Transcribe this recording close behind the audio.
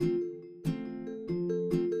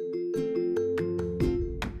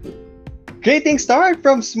Great things start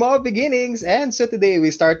from small beginnings, and so today we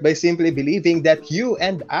start by simply believing that you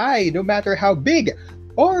and I, no matter how big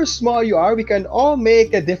or small you are, we can all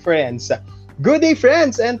make a difference. Good day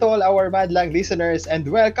friends and to all our Madlang listeners, and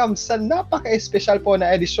welcome sa napaka-espesyal po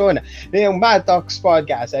na edisyon ng Mad Talks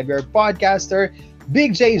Podcast. I'm your podcaster,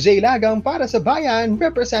 Big J Lagang para sa bayan,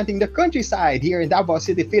 representing the countryside here in Davao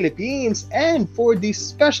City, Philippines. And for this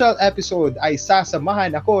special episode ay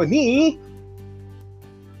sasamahan ako ni...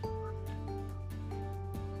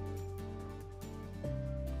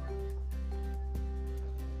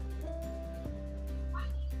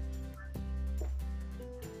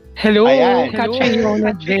 Hello, Ayan.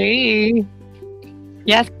 Catriona J.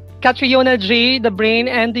 Yes, Catriona J, the brain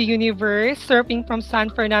and the universe, surfing from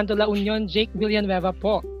San Fernando, La Union, Jake Villanueva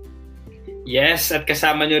po. Yes, at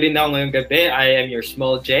kasama nyo rin ako ngayong gabi. I am your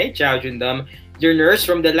small J, Chow Jundam, your nurse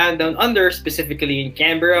from the land down under, specifically in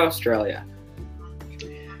Canberra, Australia.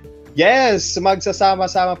 Yes,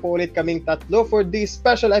 magsasama-sama po ulit kaming tatlo for this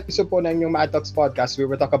special episode po ng inyong Mad Talks Podcast. We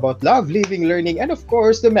will talk about love, living, learning, and of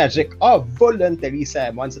course, the magic of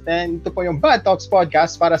volunteerism. Once again, ito po yung Mad Talks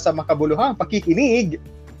Podcast para sa makabuluhang pakikinig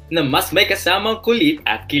Na mas may kasamang kulit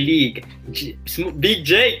at kilig. Big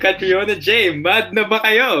J, Catriona J, mad na ba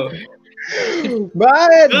kayo?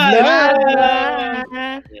 Mad na!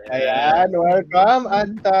 Mad! Ayan, welcome.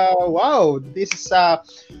 At wow, this is a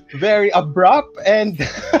very abrupt and...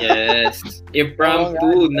 Yes,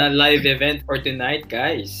 impromptu na live event for tonight,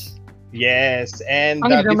 guys. Yes, and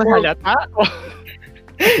Ang naman before... halata.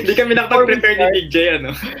 Hindi kami nakapag-prepare ni Big J,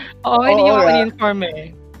 ano? Oo, hindi Oo, ako yeah. in-inform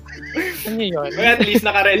eh. Ano yun? But at least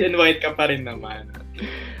naka-red and white ka pa rin naman.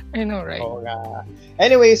 I know, right? Oo nga.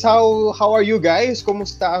 Anyways, how are you guys?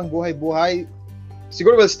 Kumusta ang buhay-buhay?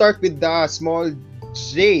 Siguro we'll start with the small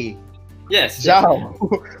J. Yes. Zhao.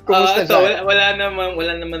 Kumusta So, dyan?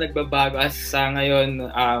 wala naman nagbabago as sa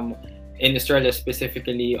ngayon in Australia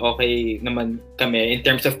specifically, okay naman kami in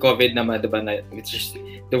terms of COVID naman, diba, which is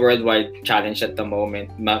the worldwide challenge at the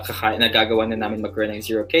moment. Nagagawa na namin magkaroon ng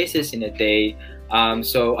 0 cases in a day.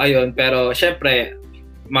 So ayun, pero syempre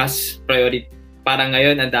mas priority para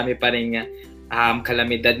ngayon, ang dami pa ring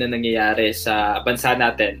kalamidad na nangyayari sa bansa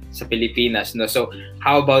natin, sa Pilipinas, no? So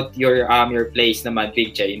how about your place naman,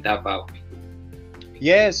 Big J, in Davao?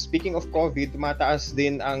 Yes, speaking of COVID, tumataas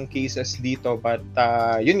din ang cases dito, but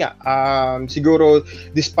yun nga, siguro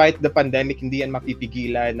despite the pandemic, hindi yan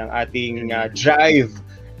mapipigilan ng ating drive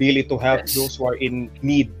really to help those who are in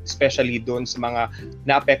need, especially doon sa mga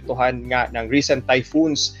naapektuhan nga ng recent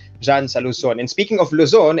typhoons dyan sa Luzon. And speaking of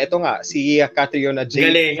Luzon, ito nga, si Catriona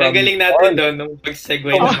J. Galing natin doon nung pag-segue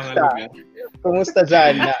ng mga lugar. Kumusta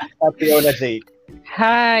dyan, Catriona J?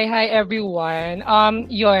 Hi everyone.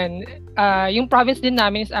 Yung province din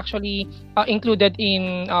namin is actually included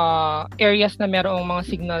in areas na merong mga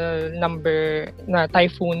signal number na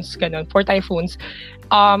typhoons, ganun, for typhoons.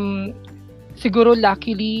 Siguro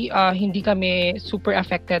luckily hindi kami super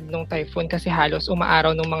affected nung typhoon kasi halos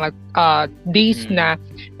umaaraw nung mga days na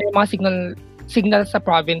may mga signal sa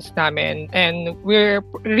province namin, and we're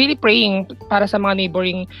really praying para sa mga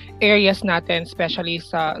neighboring areas natin, especially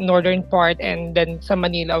sa northern part and then sa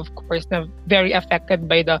Manila, of course, na very affected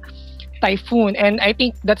by the typhoon. And I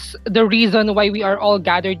think that's the reason why we are all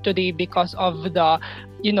gathered today, because of the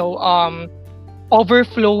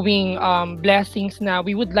overflowing blessings na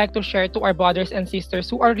we would like to share to our brothers and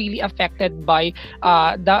sisters who are really affected by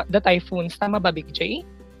the typhoons. Tama ba, Big J?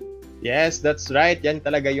 Yes, that's right. Yan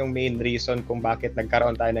talaga yung main reason kung bakit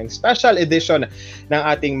nagkaroon tayo ng special edition ng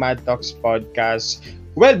ating Mad Talks Podcast.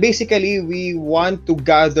 Well, basically, we want to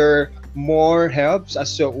gather more helps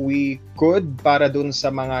as we could para dun sa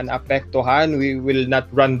mga naapektuhan. We will not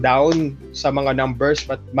run down sa mga numbers,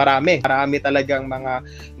 but marami talagang mga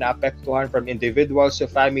naapektuhan, from individuals to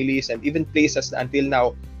families and even places na until now,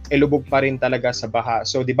 lubog pa rin talaga sa baha.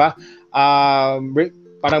 So, di ba,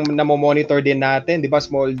 parang namomonitor din natin, di ba,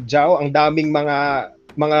 Small Jow, ang daming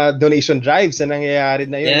mga donation drives na nangyayari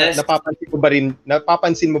na yun. Yes.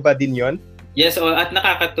 Napapansin mo ba din yon? Yes, at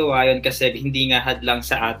nakakatuwa yun kasi hindi nga hadlang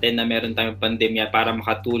sa atin na meron tayong pandemya para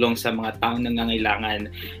makatulong sa mga taong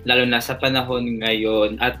nangangailangan, lalo na sa panahon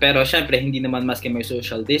ngayon. Pero syempre, hindi naman maski may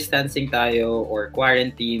social distancing tayo or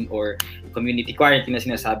quarantine or community quarantine na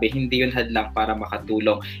sinasabi, hindi yun hadlang para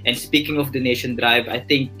makatulong. And speaking of donation drive, I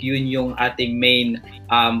think yun yung ating main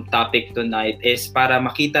topic tonight, is para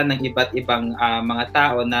makita ng iba't ibang mga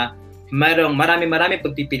tao na marami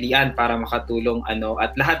pagpipilian para makatulong,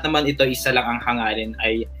 at lahat naman ito, isa lang ang hangarin,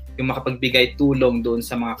 ay yung makapagbigay tulong doon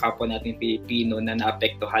sa mga kapwa nating Pilipino na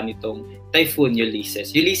naapektuhan nitong Typhoon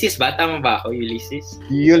Ulysses. Ulysses ba? Tama ba ako? Ulysses?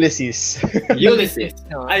 Ulysses. Ulysses.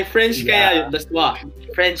 Ay, French kaya yun. That's why.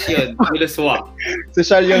 French yun. Yuluswa.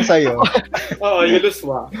 Social yun sa'yo. Oo,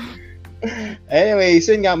 Yuluswa. Anyways,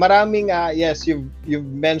 yun nga, maraming yes, you've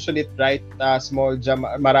mentioned it right, Small Jam,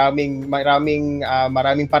 maraming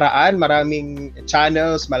paraan, maraming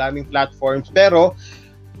channels, maraming platforms, pero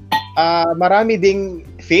marami ding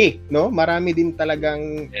fake, no? Marami din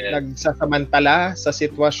talagang nagsasamantala sa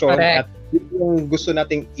sitwasyon. Correct. At yung gusto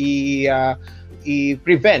nating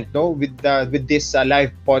i-prevent, no, with this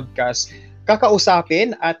live podcast.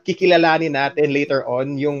 Kakausapin at kikilalanin natin later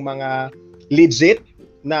on yung mga legit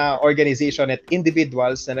na organization at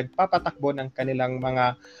individuals na nagpapatakbo ng kanilang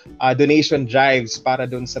mga donation drives para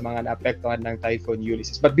dun sa mga naapektuhan ng Typhoon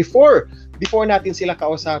Ulysses. But before natin sila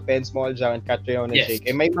kausapin, Small Jam and Catriona Jake,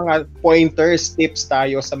 may mga pointers, tips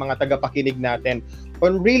tayo sa mga tagapakinig natin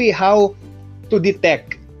on really how to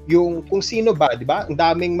detect yung kung sino ba, di ba? Ang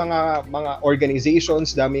daming mga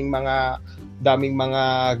organizations, daming mga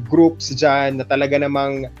groups diyan na talaga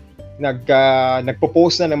namang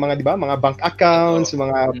nagpo-post na ng mga, di ba, mga bank accounts,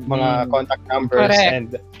 mga contact numbers. Correct.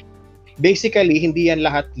 And basically hindi yan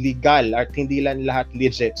lahat legal at hindi yan lahat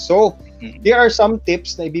legit. So here are some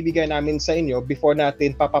tips na ibibigay namin sa inyo before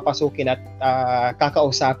natin papapasukin at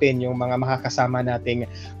kakausapin yung mga makakasama nating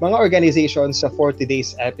mga organizations sa 40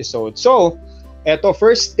 days episode. So eto,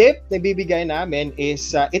 first tip na ibibigay namin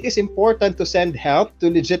is it is important to send help to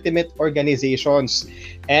legitimate organizations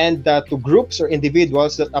and to groups or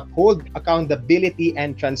individuals that uphold accountability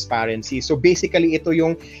and transparency. So basically, ito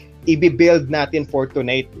yung i-build natin for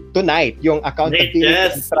tonight, yung accountability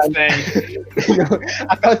yung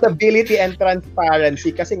accountability and transparency.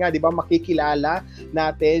 Kasi nga, di ba, makikilala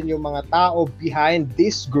natin yung mga tao behind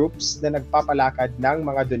these groups na nagpapalakad ng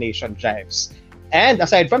mga donation drives. And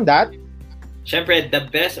aside from that, Siyempre, the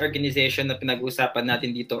best organization na pinag-usapan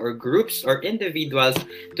natin dito or groups or individuals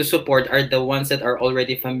to support are the ones that are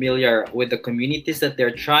already familiar with the communities that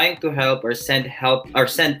they're trying to help or send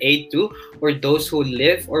aid to, or those who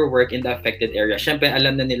live or work in the affected area. Siyempre,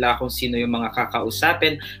 alam na nila kung sino yung mga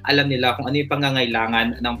kakausapin, alam nila kung ano yung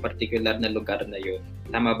pangangailangan ng particular na lugar na yun.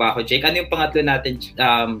 Tama ba ako, Jake? Ano yung pangatlo natin,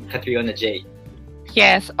 Catriona J?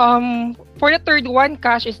 Yes. For the third one,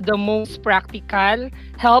 cash is the most practical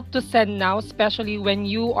help to send now, especially when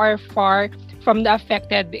you are far from the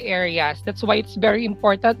affected areas. That's why it's very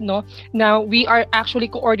important, no? Now we are actually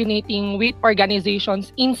coordinating with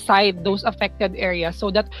organizations inside those affected areas so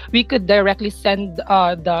that we could directly send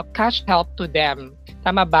the cash help to them.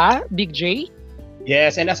 Tama ba, Big J?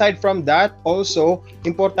 Yes, and aside from that, also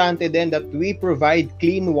importante din that we provide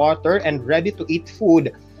clean water and ready-to-eat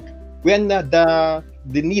food when the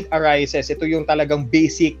need arises. Ito yung talagang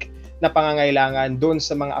basic na pangangailangan doon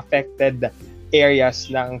sa mga affected areas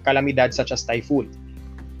ng kalamidad such as typhoon.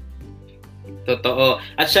 Totoo.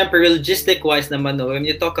 At syempre, logistic-wise naman, no, when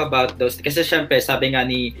you talk about those, kasi syempre, sabi nga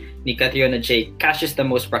ni Catriona J, cash is the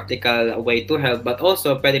most practical way to help, but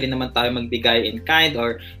also, pwede rin naman tayo magbigay in kind,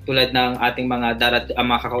 or tulad ng ating mga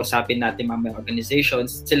mga kakausapin natin mga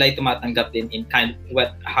organizations, sila ay tumatanggap din in kind.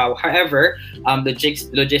 However,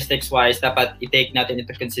 logistics-wise, dapat i-take natin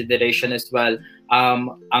into consideration as well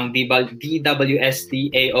ang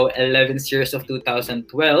DWST AO 11 series of 2012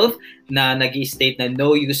 na nag-i-state na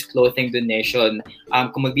no-use clothing donation.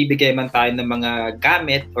 Kung magbibigay man tayo ng mga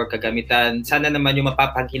gamit or kagamitan, sana naman yung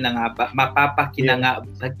basta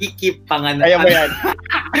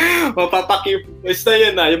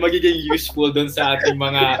yun na, yung magiging useful doon sa ating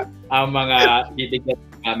mga bibigyan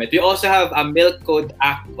gamit. We also have a Milk Code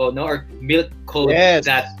Act or Milk Code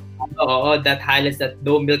that highlights that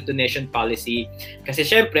no milk donation policy. Kasi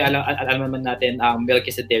syempre, alam naman natin, milk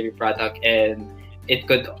is a dairy product and it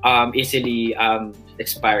could easily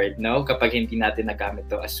expire, no? Kapag hindi natin nagamit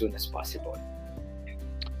to as soon as possible.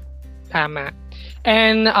 Tama.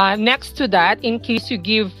 And next to that, in case you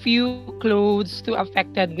give few clothes to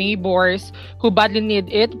affected neighbors who badly need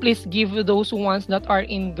it, please give those ones that are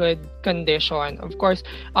in good condition. Of course,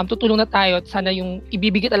 tutulong na tayo at sana yung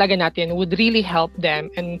ibibigay talaga natin would really help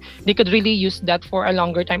them and they could really use that for a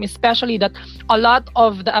longer time, especially that a lot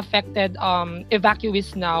of the affected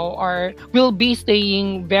evacuees now will be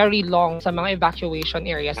staying very long sa mga evacuation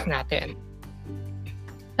areas natin.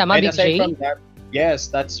 Tama, Big J? From that, yes,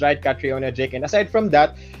 that's right, Catriona Jake. And aside from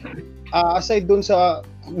that, aside dun sa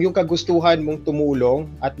yung kagustuhan mong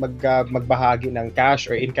tumulong at magbahagi ng cash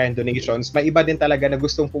or in-kind donations, may iba din talaga na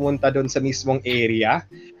gustong pumunta dun sa mismong area.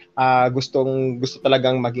 Gusto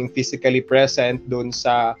talagang maging physically present dun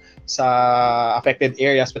sa affected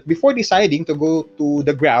areas. But before deciding to go to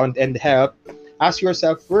the ground and help, ask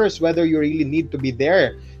yourself first whether you really need to be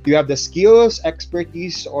there. Do you have the skills,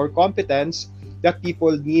 expertise, or competence that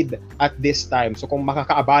people need at this time. So kung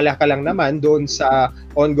makakaabala ka lang naman doon sa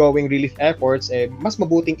ongoing relief efforts, mas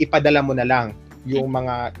mabuting ipadala mo na lang yung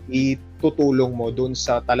mga itutulong mo doon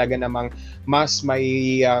sa talaga namang mas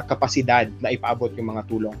may kapasidad na ipaabot yung mga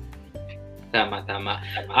tulong. Tama.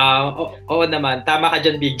 Oo naman, tama ka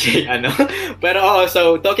dyan, Big J. Pero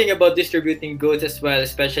so talking about distributing goods as well,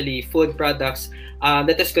 especially food products,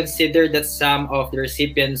 let us consider that some of the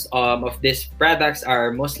recipients of these products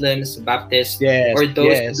are Muslims, Baptists, or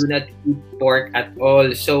those who do not eat pork at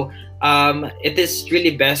all. So it is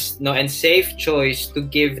really best and safe choice to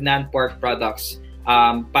give non-pork products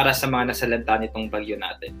para sa mga nasalanta nitong bagyo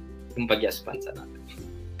natin, yung Bagyaspansa natin.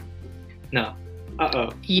 No.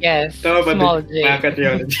 Yes, small J.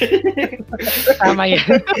 Tama yan.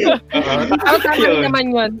 Tama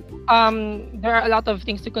naman yun. There are a lot of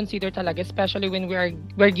things to consider talaga, especially when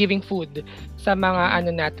we're giving food sa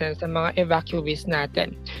mga natin, sa mga evacuees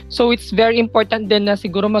natin. So it's very important din na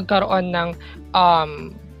siguro magkaroon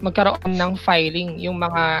ng filing yung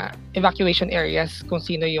mga evacuation areas kung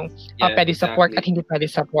sino yung pwede sa pork at hindi pwede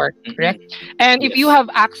sa pork, correct? And if you have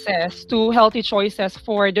access to healthy choices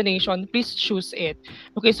for donation, please choose it.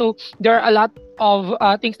 Okay, so there are a lot of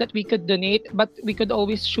things that we could donate, but we could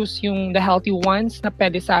always choose the healthy ones na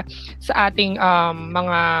pwede sa ating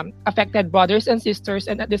mga affected brothers and sisters,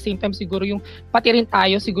 and at the same time siguro yung pati rin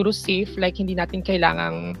tayo siguro safe, like hindi natin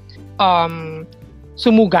kailangang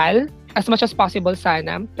sumugal as much as possible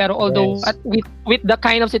sana. Pero although with the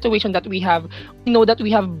kind of situation that we have, we know that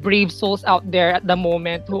we have brave souls out there at the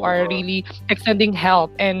moment who are really extending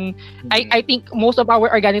help. And I think most of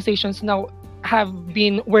our organizations now have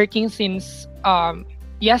been working since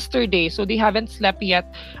yesterday, so they haven't slept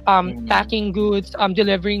yet, packing goods,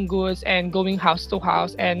 delivering goods, and going house to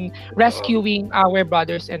house and rescuing our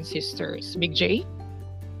brothers and sisters. Big J?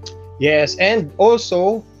 Yes, and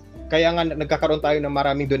also kaya nga nagkakaroon tayo ng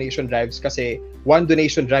maraming donation drives kasi one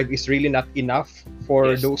donation drive is really not enough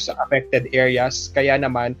for those affected areas. Kaya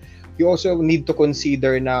naman, you also need to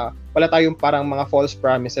consider na wala tayong parang mga false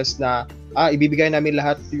promises na ibibigay namin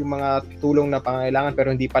lahat yung mga tulong na pangailangan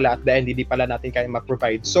pero hindi pala at the end, hindi pala natin kaya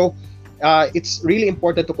mag-provide. So, it's really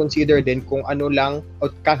important to consider din kung ano lang o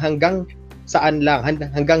hanggang saan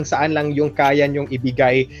lang yung kaya nyong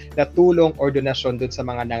ibigay na tulong or donasyon dun sa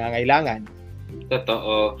mga nangangailangan.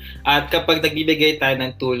 Totoo. At kapag nagbibigay tayo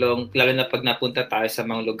ng tulong, lalo na pag napunta tayo sa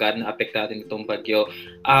mga lugar na apektado nitong bagyo,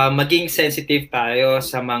 maging sensitive tayo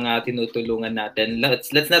sa mga tinutulungan natin.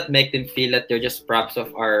 Let's not make them feel that they're just props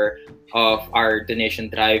of our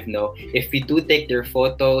donation drive. No, if we do take their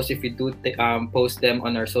photos, if we do post them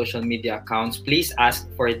on our social media accounts, please ask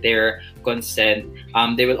for their consent.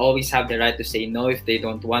 They will always have the right to say no if they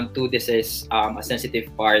don't want to. This is a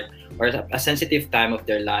sensitive part or a sensitive time of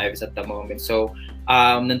their lives at the moment. So,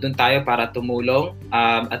 nandun tayo para tumulong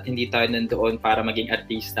at hindi tayo nandoon para maging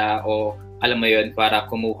artista o alam mo yun, para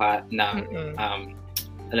kumuha ng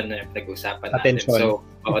alam na yung nag-uusapan natin. So,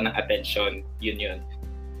 ng attention. Yun.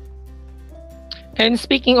 And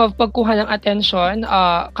speaking of pagkuha ng attention,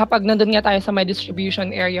 kapag nandun nga tayo sa my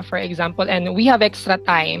distribution area, for example, and we have extra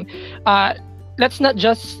time, let's not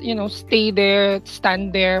just, stay there,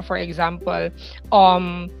 stand there, for example.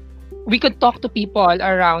 We could talk to people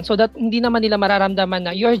around so that hindi naman nila mararamdaman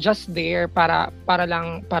na you're just there para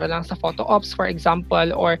lang sa photo ops, for example,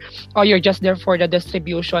 or you're just there for the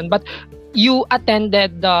distribution, but you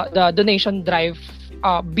attended the donation drive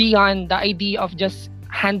beyond the idea of just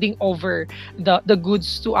handing over the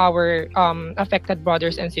goods to our affected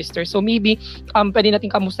brothers and sisters. So maybe pwede natin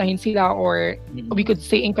kamustahin sila, or we could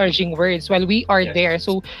say encouraging words while we are there.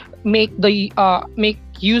 So make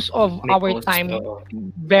use of our time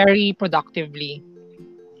very productively.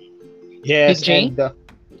 Yes, and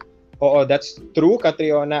that's true,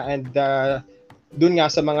 Catriona, and dun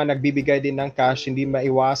nga sa mga nagbibigay din ng cash, hindi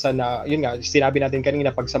maiwasan na, yun nga, sinabi natin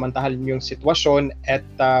kanina, pagsamantahalin yung sitwasyon at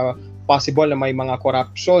possible na may mga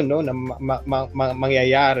corruption na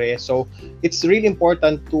mangyayari. So it's really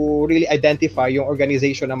important to really identify yung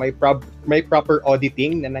organization na may proper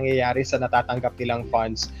auditing na nangyayari sa natatanggap nilang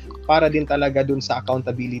funds para din talaga dun sa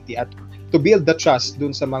accountability at to build the trust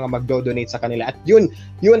dun sa mga magdo-donate sa kanila. At yun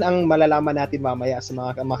ang malalaman natin mamaya sa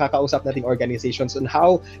mga makakausap nating organizations on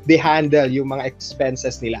how they handle yung mga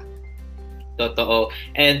expenses nila. Totoo.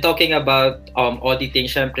 And talking about auditing,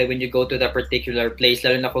 syempre when you go to the particular place,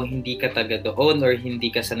 lalo na kung hindi ka taga doon or hindi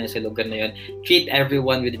ka sanay sa lugar na yun, treat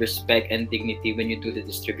everyone with respect and dignity when you do the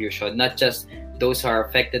distribution. Not just those who are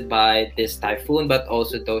affected by this typhoon, but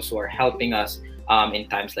also those who are helping us in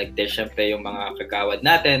times like this. Syempre yung mga kagawad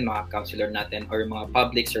natin, mga counselor natin, or mga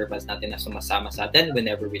public servants natin na sumasama sa atin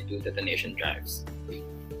whenever we do the donation drives.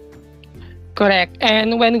 Correct.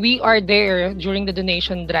 And when we are there during the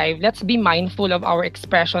donation drive, let's be mindful of our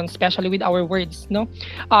expression, especially with our words, no?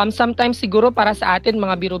 Sometimes siguro para sa atin,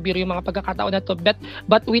 mga biro-biro yung mga pagkakataon na to, but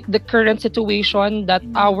with the current situation that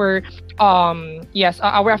our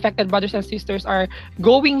affected brothers and sisters are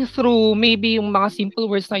going through, maybe yung mga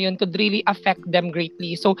simple words na yun could really affect them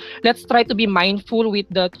greatly. So let's try to be mindful with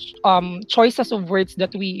the choices of words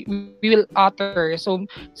that we will utter. So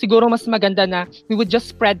siguro mas maganda na we would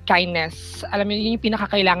just spread kindness. Alam mo, yun yung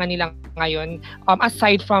pinakakailangan nila ngayon,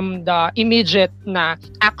 aside from the immediate na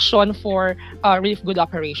action for relief good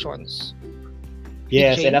operations.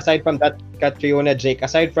 Yes, Jake? and aside from that, Catriona, Jake,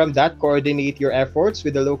 aside from that, coordinate your efforts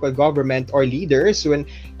with the local government or leaders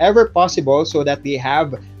whenever possible so that they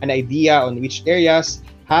have an idea on which areas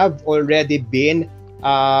have already been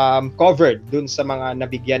covered dun sa mga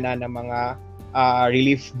nabigyan na ng mga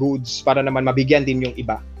relief goods para naman mabigyan din yung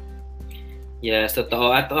iba. Yes,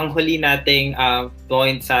 totoo. At ang huli nating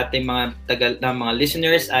point sa ating mga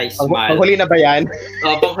listeners ay smile. Panghuli na ba yan?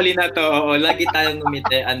 Panghuli na to. Lagi tayong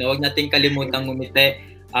ngumiti. Huwag nating kalimutang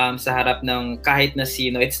ngumiti sa harap ng kahit na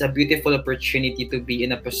sino. It's a beautiful opportunity to be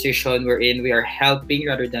in a position wherein we are helping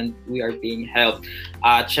rather than we are being helped.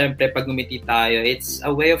 At syempre, pag ngumiti tayo, it's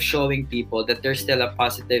a way of showing people that there's still a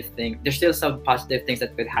positive thing. There's still some positive things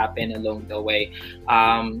that could happen along the way.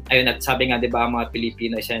 Ayun, at sabi nga, di ba, ang mga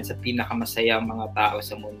Pilipino, isa yan sa pinakamasayang mga tao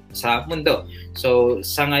sa mundo. So,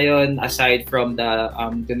 sa ngayon, aside from the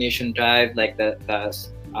donation drive, like the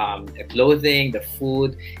clothing, the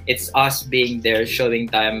food, it's us being there, showing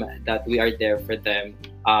them that we are there for them.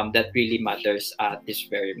 That really matters at this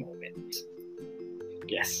very moment.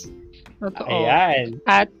 Yes. Totoo. Ayan.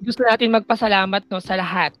 At gusto natin magpasalamat sa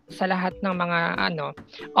lahat ng mga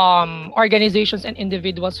organizations and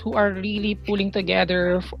individuals who are really pulling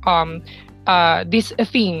together this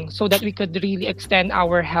thing so that we could really extend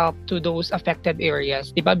our help to those affected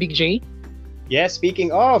areas. Diba, Big J? Yes,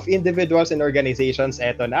 speaking of individuals and organizations,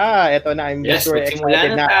 eto na. I'm super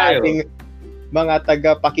excited na ating mga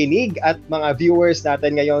tagapakinig at mga viewers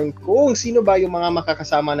natin ngayon kung sino ba yung mga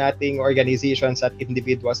makakasama nating organizations at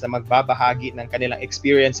individuals na magbabahagi ng kanilang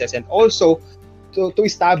experiences and also to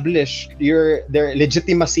establish their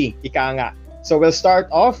legitimacy, ika nga. So we'll start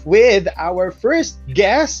off with our first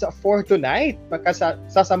guest for tonight.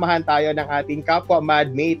 Sasamahan tayo ng ating kapwa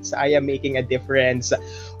madmates sa I Am Making a Difference.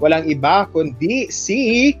 Walang iba kundi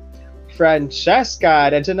si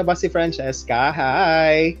Francesca. Nandiyan na ba si Francesca?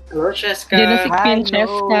 Hi! Francesca! Yan na si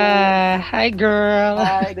Francesca. Hi, girl!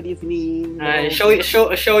 Hi, good evening. Hi, show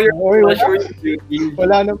your beauty.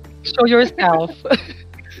 Wala na. Show yourself.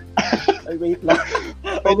 Ay, wait lang.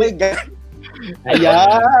 Oh my God.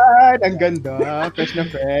 Ayan! Ang ganda. Fresh na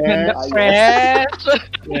fresh. Ganda fresh.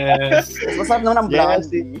 Yes. Masarap naman ang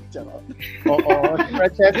Yes, blondie. Oo. Si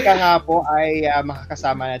Francesca nga po ay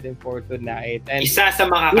makakasama natin for tonight. And Isa sa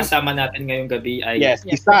makakasama natin ngayong gabi ay... yes,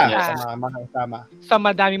 isa sa mga makakasama. Sa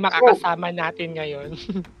madami makakasama natin ngayon.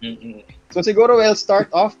 So siguro we'll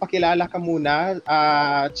start off. Pakilala ka muna,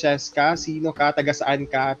 Cheska. Sino ka? Taga saan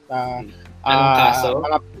ka? At, Anong kaso?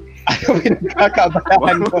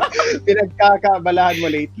 Ano pinagkakabalahan mo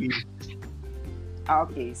lately?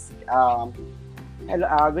 Okay. Hello,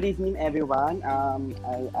 good evening everyone. I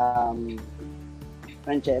am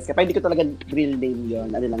Francesca. Pwede ko talaga real name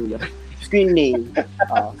yon. Ano lang yun? Screen name.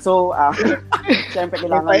 Siyempre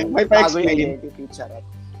kailangan may bago yung identity. Charot.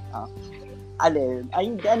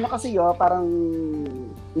 Ano kasi yun, parang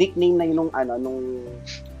nickname na yun nung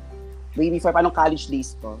way before, anong college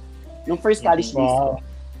days ko. Nung first college days ko.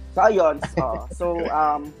 So, ayun.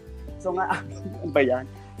 So nga, ano ba yan?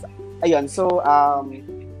 Ayun, so,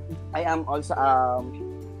 I am also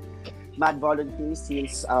Mad Volunteer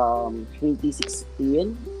since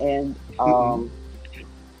 2016. And,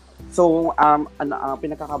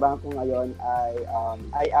 pinagkakabahan ko ngayon ay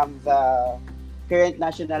I am the current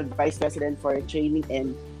National Vice President for Training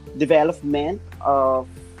and Development of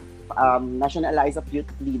National Alliance of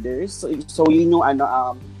Youth Leaders. So yun yung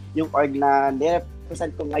yung org na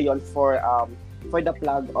nirepresent ko ngayon for the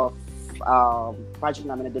plug of project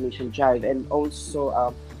namin na donation drive. And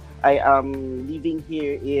also I am living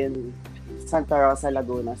here in Santa Rosa,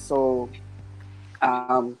 Laguna. So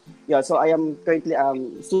so I am currently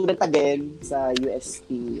student again sa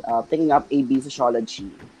UST, taking up AB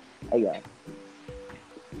Sociology.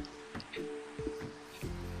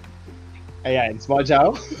 Ayan, Small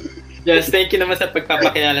Jow. Yes, thank you naman sa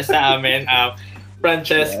pagpapakilala sa amin,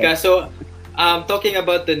 Francesca. So, talking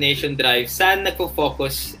about donation drive, saan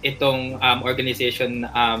nagpo-focus itong organization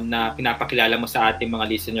na pinapakilala mo sa ating mga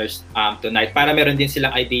listeners tonight para meron din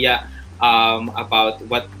silang idea about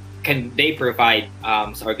what can they provide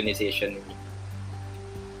sa organization?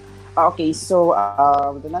 Okay, so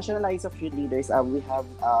the National Alliance of Youth Leaders, we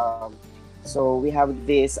have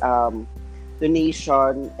this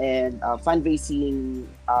donation and fundraising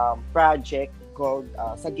project called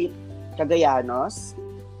Sagip Cagayanos.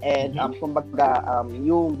 And kumbaga,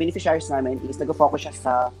 yung beneficiaries namin is nag-focus siya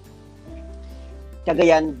sa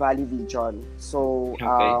Cagayan Valley region. So,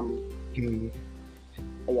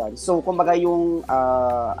 ayan. So, kumbaga yung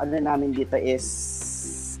ano namin dito is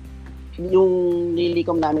yung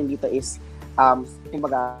nililikom namin dito is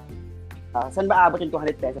kumbaga saan ba abot yung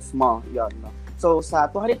 200 pesos mo? Yun, no? So, sa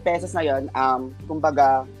 200 pesos na yun,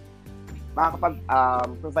 kumbaga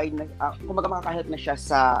makakapag-provide na, kumbaga makakahelp na siya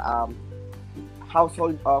sa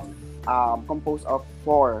household of composed of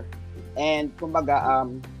 4. And kumbaga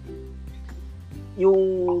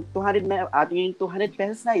yung 200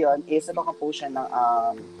 pesos na yon is nagko-compose siya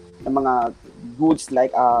ng mga goods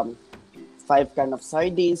like 5 can of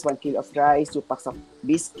sardines, 1 kilo of rice, 2 packs of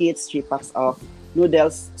biscuits, 3 packs of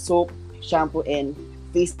noodles, soap, shampoo, and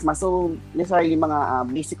face mask. So, necessarily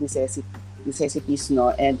mga basic necessities,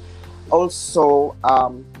 no? And also,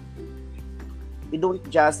 we don't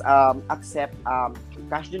just accept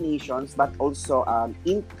cash donations, but also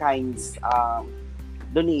in-kinds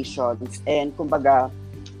donations. And kumbaga,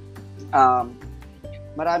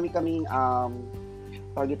 marami kaming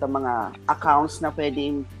mga accounts na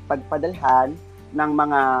pwedeng pagpadalhan ng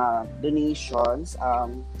mga donations.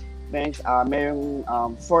 Merong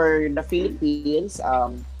for the Philippines,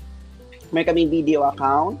 meron kaming video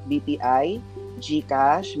account, BPI,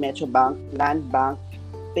 GCash, Metrobank, Land Bank,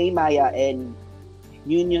 Paymaya, and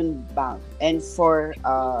Union Bank. And for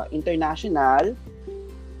international,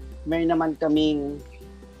 meron naman kaming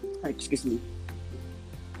excuse me.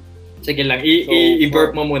 Sige lang,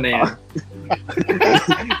 i-burp mo muna yan.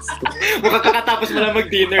 Mukhang kakatapos mo lang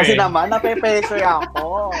mag-dinner. Kasi naman, nape-pressure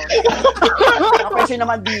ako. Nape-pressure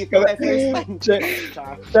naman dito.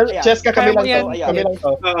 Chess ka, kami lang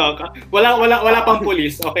to. Wala pang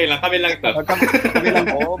pulis. Okay lang, kami lang to. Kami lang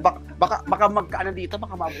to. Baka magkaano dito,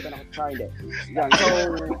 baka mabutan ako, Charlie.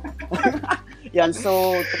 Yan,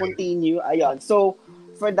 so to continue, ayan. So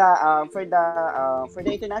for the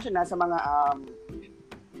international, sa mga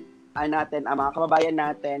mga kababayan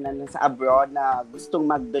natin na nasa abroad na gustong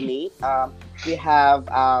mag-donate, we have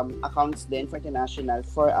accounts din for international.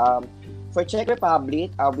 For Czech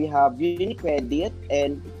Republic, we have UniCredit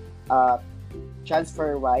and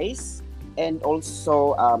TransferWise, and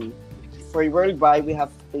also for worldwide we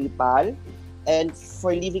have PayPal, and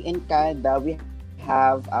for living in Canada we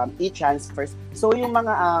have e-transfers. So yung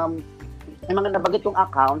mga nabanggit kong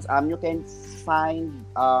accounts, you can find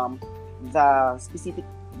the specific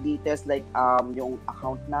details like yung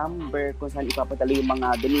account number, kung saan ipapadala yung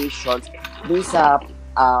mga donations dun sa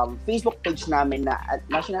Facebook page namin na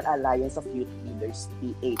National Alliance of Youth Leaders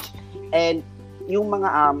PH. And yung mga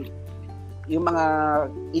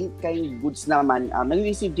in-kind goods naman,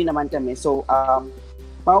 nag-receive din naman kami. So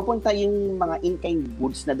mapupunta yung mga in-kind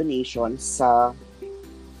goods na donations sa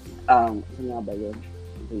saan nga ba yun?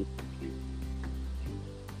 Wait.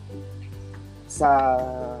 Sa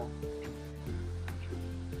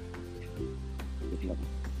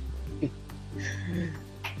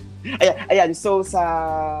Ayan, so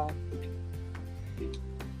sa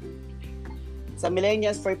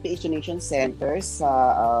Millennials for PH Donation Center sa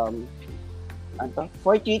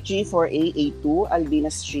 433-4A82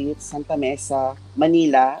 Albina Street, Santa Mesa,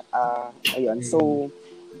 Manila. Ayun. So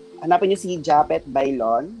hanapin niyo si Japet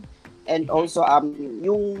Bailon, and also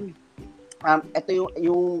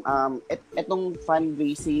itong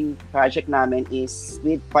fundraising project namin is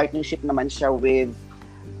with partnership naman siya with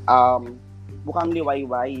Bukang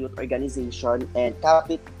Liwayway Youth Organization and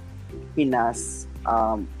Kapit Pinas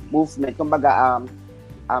movement. Kumbaga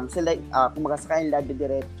sila kumbaga sa kanila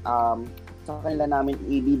sa kanila namin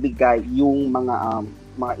ibibigay yung mga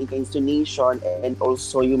in-kind donation and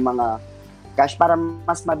also yung mga cash para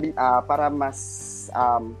mas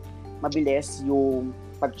mabilis yung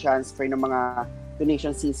pag-transfer ng mga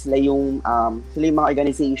donations, since sila yung mga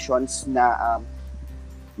organizations na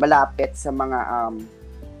malapit sa mga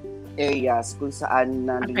areas kung saan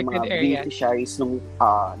nandun mga beneficiaries nung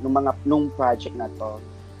project na to.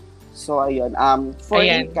 So ayun, for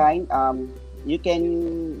in-kind, you can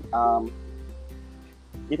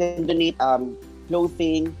donate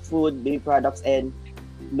clothing, food, baby products, and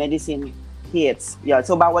medicine kits. Yeah,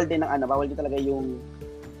 so bawal din talaga yung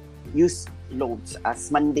use loads as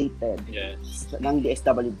mandated ng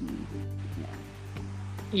DSWD.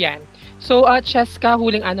 Yan. So, Cheska,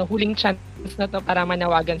 huling chance na to para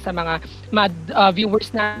manawagan sa mga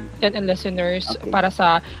viewers natin and listeners para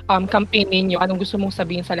sa campaign ninyo. Anong gusto mong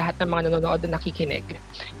sabihin sa lahat ng mga nanonood na nakikinig?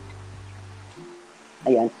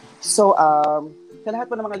 Ayan. So, sa lahat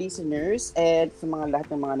po ng mga listeners and sa mga lahat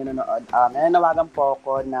ng mga nanonood, nananawagan po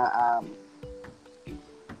ako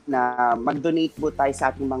na mag-donate po tayo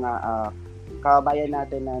sa ating mga kababayan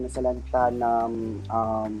natin na nasalanta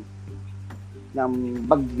ng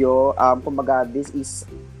bagyo. Kumbaga, this is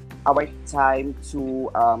our time to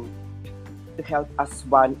help us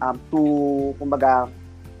to kumbaga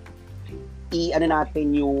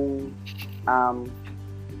natin yung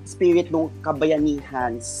spirit ng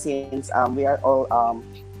kabayanihan since we are all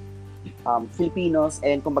Filipinos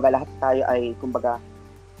and kumbaga lahat tayo ay kumbaga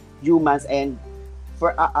humans, and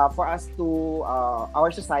for us to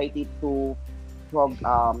our society to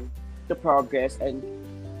progress and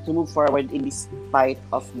to move forward in this fight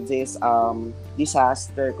of this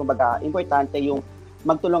disaster, kumbaga importante yung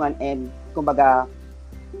magtulungan and kumbaga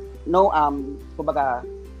kumbaga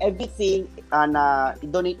everything na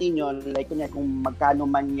i-donate niyo, like kunya kung magkano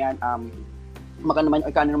man yan,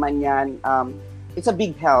 it's a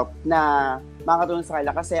big help na makakatulong sa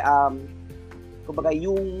kanila kasi kumbaga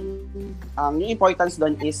yung importance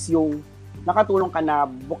doon is yung nakatulong ka na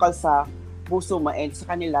bukal sa puso mo, and sa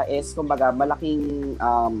kanila is kumbaga malaking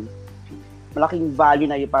value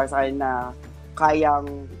na yun para sa kanila na kaya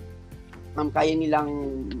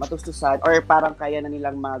nilang matustusan or parang kaya na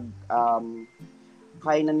nilang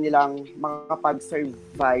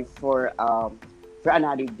makapag-survive for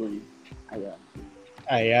another day.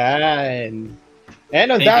 Ayan.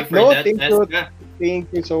 And on that note, thank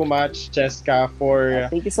you so much, Cheska, for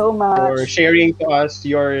thank you so much for sharing to us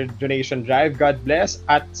your donation drive. God bless,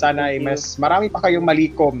 at sana ay mas marami pa kayong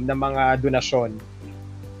malikom na mga donasyon.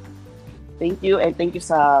 Thank you, and thank you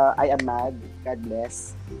sa I Am Mad. God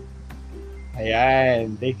bless.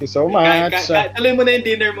 Ayan. Thank you so much. Tuloy mo na yung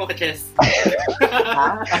dinner mo, Ches.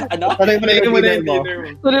 Ano? Tuloy mo na yung dinner mo.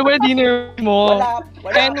 Tuloy mo na yung dinner mo. Wala.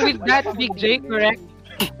 And with that, Big J, correct?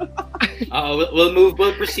 We'll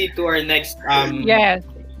proceed to our next Yes.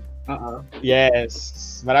 Yes.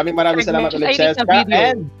 Maraming salamat ulit, Cheska.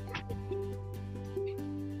 And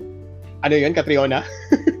ano yun, Catriona?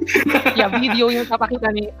 Yeah, video yung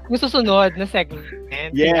papakita ni yung susunod na segment.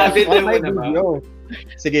 Yes, video my na ba? video.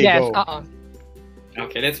 Sige, yes, go.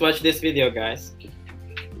 Okay, let's watch this video, guys.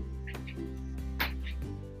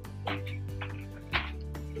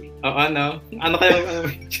 Ano? Ano kayo?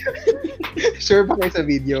 Sure ba kayo sa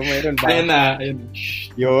video? Mayroon ba? Ayun na. Ayun.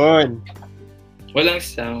 Yun. Walang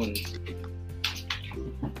sound.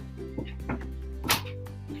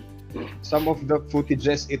 Some of the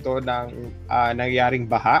footages ito ng nangyaring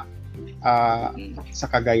baha sa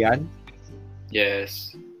Cagayan.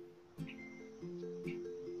 Yes.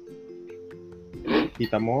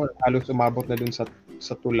 Kita mo, halos umabot na dun sa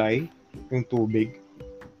tulay yung tubig.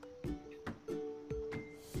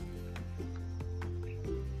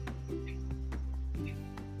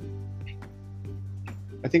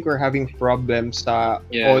 I think we're having problems sa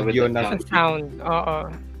audio na sound. Oo.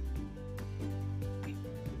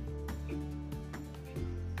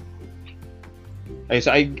 So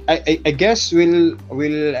I guess we'll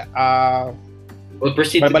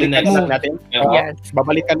proceed to the next. Na lang natin. Yes.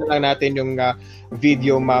 Babalikan na lang natin yung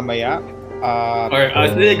video mamaya.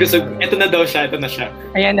 Ito na daw siya. Ito na siya.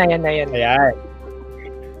 Ayan. Ayan.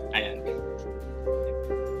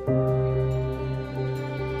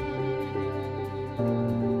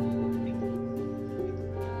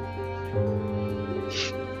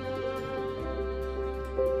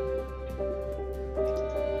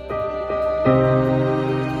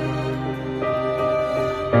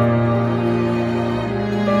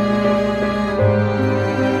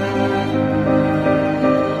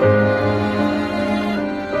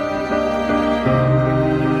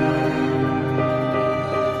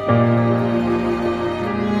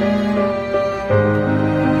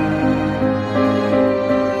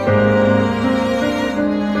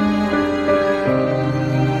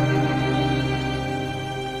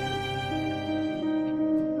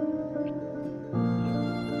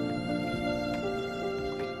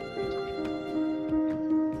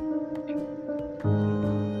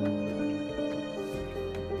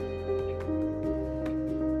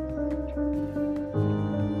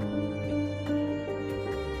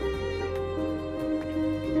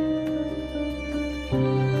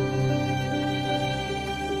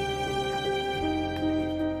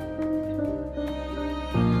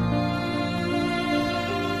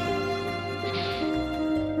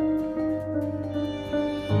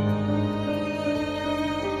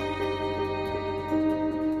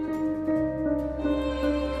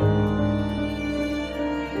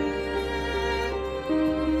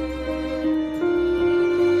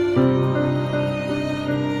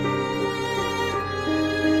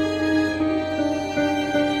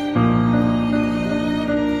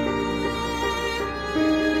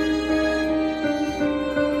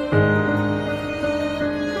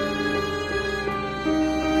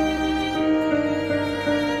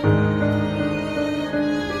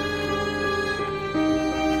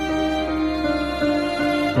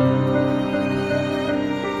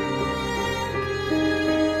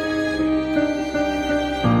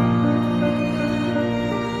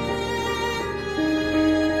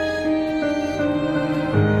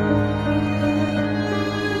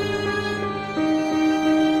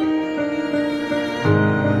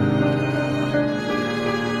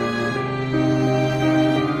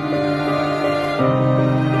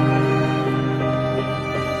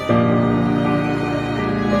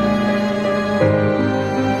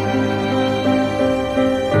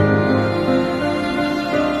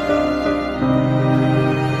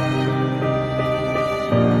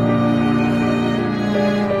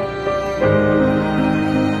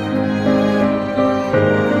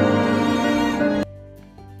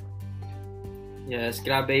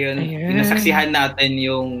 grabe yun. Ayan. Nasaksihan natin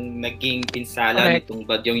yung naging pinsala Correct. nitong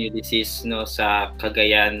bagyong Ulysses no, sa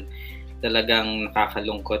Cagayan. Talagang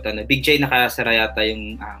nakakalungkot. Big J, nakasara yata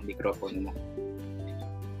yung mikropono mo.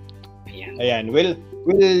 Ayan. We'll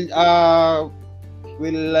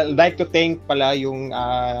like to thank pala yung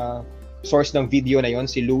source ng video na yon,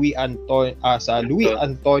 si Louis sa Louis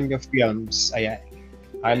Antonio Films. Ayan.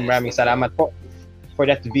 Maraming salamat po for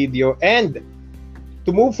that video. And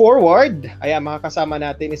to move forward, ayan, makakasama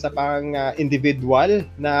natin isa pang individual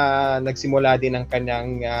na nagsimula din ng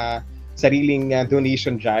kanyang sariling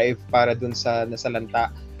donation drive para dun sa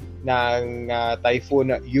nasalanta ng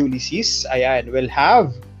Typhoon Ulysses. Ayan, we'll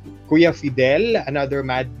have Kuya Fidel, another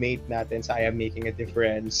madmate natin sa I Am Making a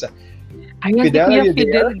Difference. Ayun, Fidel, si Kuya are you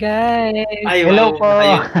Fidel, there? guys. Ay, Hello po.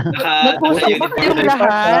 Napusok ba kayong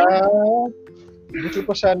lahat? Buti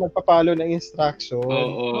pa siya nagpapalo ng instruction.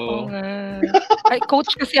 Oo nga. Ay,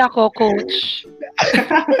 coach kasi ako, coach.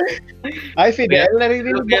 Ay, Fidel,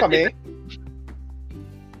 naririnig mo kami?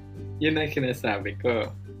 Yun ang sinasabi ko.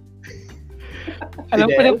 Alam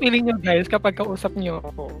ko Fidel? yung feeling nyo, guys, kapag kausap nyo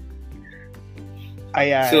ako.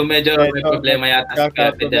 Ayan. So medyo may problema yata sa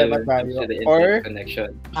Kuya Fidel when it comes to the internet Or- connection.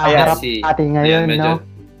 Harap Kasi- natin ngayon, Ayan, medyo-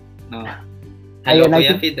 no? no. Hello, Ayun,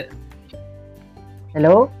 Kuya Fidel.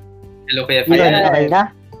 Hello? Hello, Kuya Ayun, Fidel. okay na?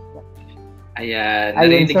 Ayan. Ayun,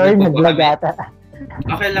 Narinig sorry, niyo po ba nag-lag kami? ata.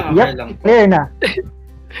 Okay lang, Yep, okay lang. clear na.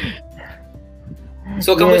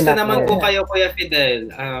 So, kamusta Clear na, naman clear po na. kayo, Kuya Fidel?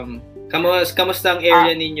 Kamusta ang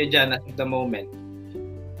area ninyo dyan at the moment?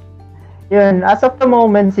 Yun, as of the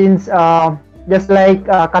moment, since just like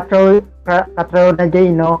Katro na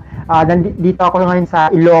Jay, no, dito ako ngayon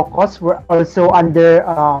sa Ilocos. We're also under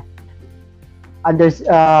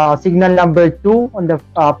signal number 2 on the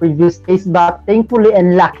previous case, but thankfully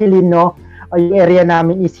and luckily, no, yung area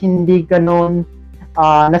namin is hindi ganun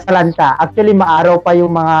nasalanta. Actually, maaraw pa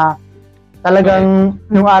yung mga talagang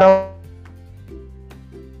nung araw.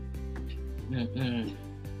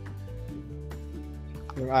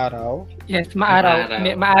 Yung araw. Yes, maaraw.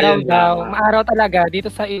 Maaraw. Maaraw Ayun daw. lang. Maaraw talaga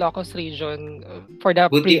dito sa Ilocos region for the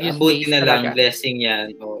previous Buti days na lang, talaga. blessing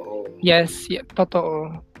yan. Oo. Yes,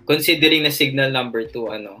 totoo. Considering na signal number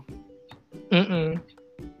 2, ano? Mm-mm.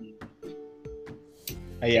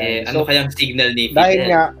 Ayan. Ano kayang signal ni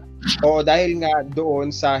Fidel? Dahil nga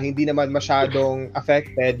doon sa hindi naman masyadong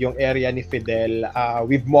affected yung area ni Fidel,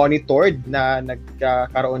 we've monitored na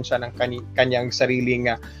nagkaroon siya ng kanyang sariling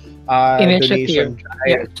donation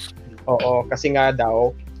drive. Yes. Oo, kasi nga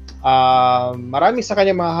daw, marami sa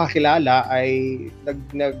kanya makakakilala ay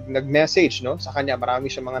nag-message, no? Sa kanya,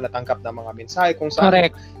 marami siya mga natangkap na mga mensahe kung saan,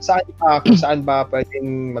 Correct. kung saan ba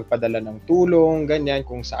pwedeng magpadala ng tulong, ganyan,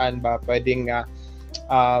 kung saan ba pwedeng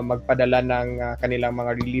magpadala ng kanilang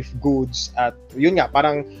mga relief goods. At yun nga,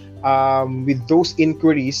 parang with those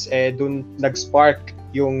inquiries, dun nag-spark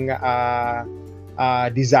yung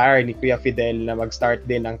desire ni Kuya Fidel na mag-start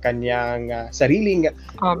din ng kanyang sariling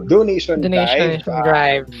donation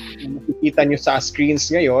drive. Makikita nyo sa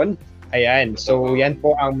screens ngayon. Ayan. So, yan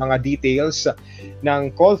po ang mga details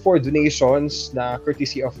ng call for donations na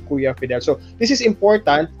courtesy of Kuya Fidel. So, this is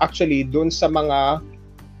important actually dun sa mga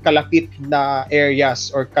kalapit na areas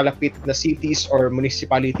or kalapit na cities or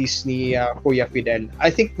municipalities ni Kuya Fidel.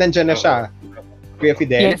 I think nandyan na siya, Kuya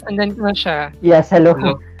Fidel. Yes, nandyan na siya. Yes, hello.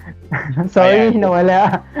 Sorry, Ayan.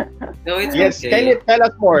 nawala. No, it's Yes, okay. kindly tell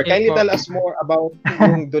us more. Okay Kindly po. tell us more about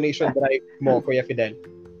yung donation drive mo, Kuya Fidel.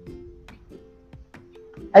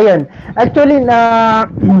 Ayun. Actually,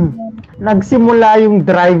 nagsimula yung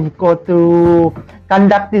drive ko to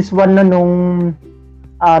conduct this one no,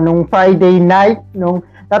 nung Friday night, nung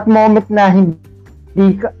that moment na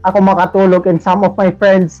hindi ako makatulog and some of my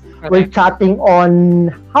friends were chatting on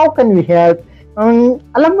how can we help.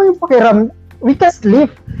 Alam mo yung pakiram, we can sleep.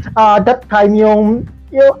 That time yung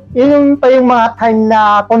pa yung mga time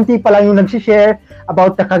na konti pa lang yung nagsishare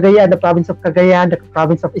about the Cagayan, the province of Cagayan, the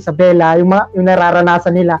province of Isabela, yung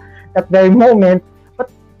nararanasan nila that very moment. But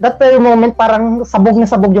that very moment, parang sabog na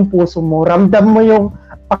sabog yung puso mo. Ramdam mo yung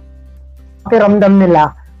pakiramdam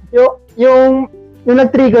nila. Yung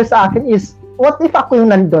nag-trigger sa akin is, what if ako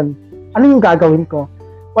yung nandun? Ano yung gagawin ko?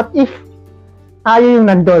 What if tayo yung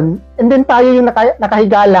nandun? And then tayo yung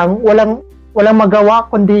nakahiga lang, walang magawa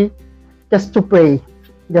kundi just to pray.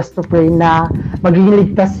 Just to pray na maging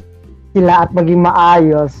ligtas sila at maging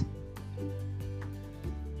maayos.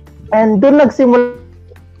 And doon nagsimula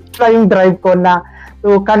yung drive ko na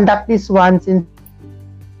to conduct this one since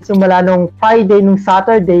simula nung Friday, nung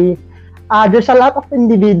Saturday. There's a lot of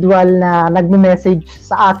individual na nagme-message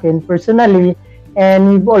sa akin personally, and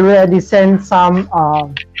we've already sent some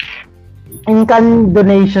in-kind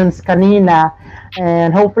donations kanina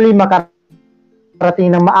and hopefully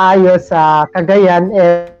makarating ng maayos sa Cagayan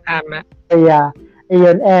Tama. area.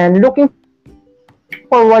 Ayun, and looking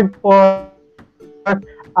forward for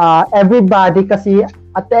everybody kasi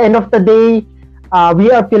at the end of the day, we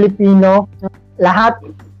are Filipino. Lahat,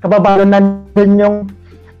 kababayan nandun yung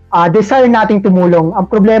desire nating tumulong. Ang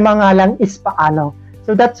problema nga lang is paano.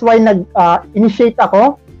 So that's why nag-initiate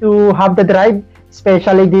ako to have the drive,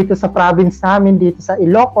 especially dito sa province namin, dito sa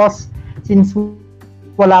Ilocos, since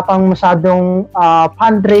wala pang masyadong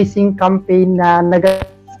fundraising campaign na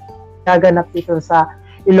nagaganap dito sa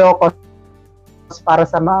Ilocos para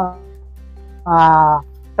sa mga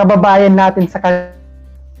kababayan natin sa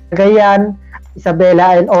Cagayan,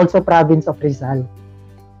 Isabela, and also province of Rizal.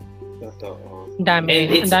 Totoo. Ang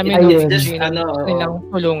dami ayun. nilang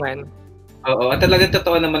tulungan. Oo, at talagang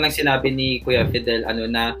totoo naman ang sinabi ni Kuya Fidel,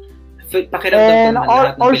 na pakiramdam And ko naman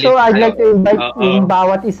lahat ng also, Pilipino. I'd like to invite yung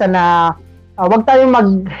bawat isa na wag tayong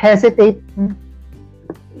mag-hesitate.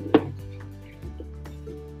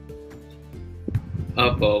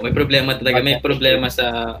 Opo, may problema talaga. May problema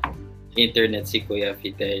sa internet si Kuya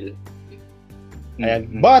Fidel. Ayan.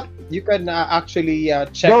 But you can actually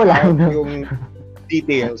check Go out lang. yung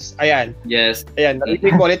details. Ayan. Yes. Ayan.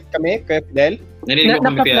 Narinig ko ulit kami, Kuya Fidel. Narinig mo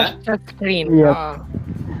kami kaya? Naka-flash sa screen. Yep.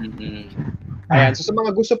 Ayan. So sa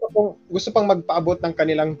mga gusto pang magpaabot ng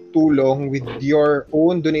kanilang tulong with your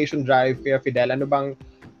own donation drive, Kuya Fidel, ano bang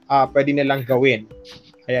pwede nilang gawin?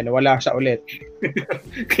 Ayan, wala siya ulit.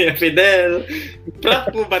 Kuya Fidel.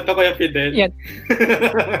 Prank mo ba ito, Kuya Fidel? Yan.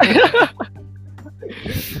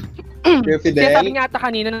 Kuya Fidel. Kaya sabi nga ata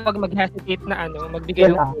kanina na wag mag-hesitate na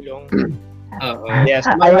magbigay ng tulong. Oo. Yes,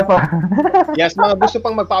 Ayun po. yes, mga gusto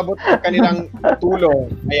pang magpaabot ng kanilang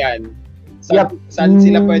tulong. Ayan. Yep. Saan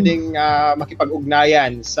sila pwedeng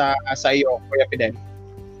makipag-ugnayan sa iyo, Kuya Fidel?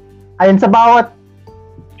 Ayun, sa bawat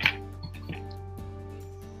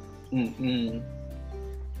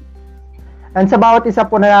And sa bawat isa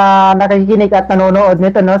po na nakikinig at nanonood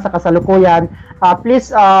nito sa kasalukuyan,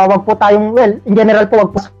 please wag po tayong, in general po,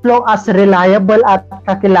 wag po, as long as reliable at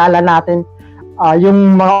kakilala natin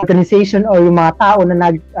yung mga organization o yung mga tao na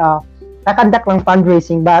nag-conduct ng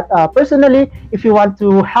fundraising. But personally, if you want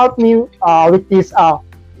to help me with this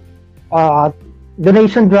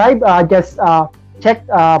donation drive, just check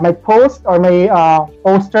my post or my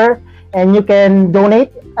poster, and you can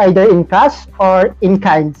donate either in cash or in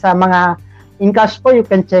kind. Sa mga in cash po, you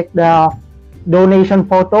can check the donation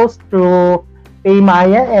photos through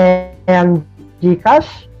PayMaya and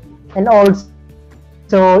GCash, and also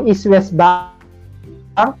East West Bank.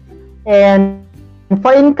 And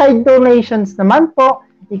for in-kind donations naman po,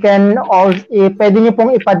 you can also, pwede nyo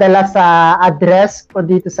pong ipadala sa address ko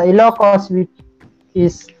dito sa Ilocos, which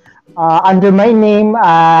is under my name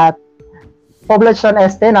at Poblacion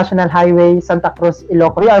Este, National Highway, Santa Cruz,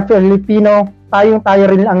 Ilocos. We are Filipino. Tayo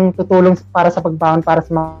rin ang tutulong para sa pagbangon para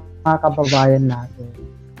sa mga kababayan natin.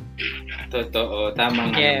 Totoo.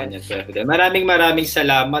 Tama nga naman yan, Kuya Fidel. Maraming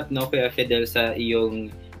salamat, Kuya Fidel, sa iyong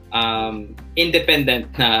independent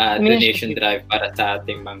na donation drive para sa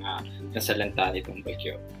ating mga nasalanta itong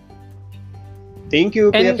bagyo. Thank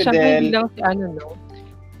you, Kuya Fidel. And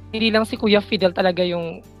hindi lang si Kuya Fidel talaga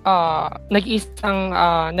yung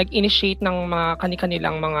nag-initiate ng mga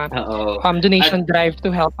kanilang mga donation drive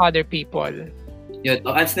to help other people. Yun.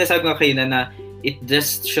 At sinasabi ko kayo na it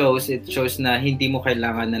shows na hindi mo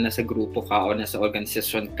kailangan na nasa grupo ka o nasa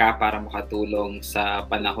organisasyon ka para makatulong sa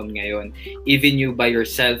panahon ngayon. Even you by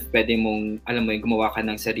yourself, pwede mong, gumawa ka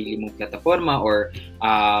ng sarili mong plataforma or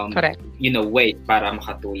way para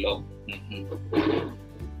makatulong.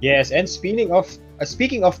 Yes, and speaking of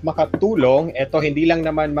makatulong, eto hindi lang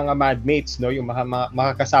naman mga madmates, yung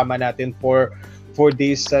makakasama natin for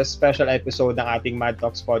this special episode ng ating Mad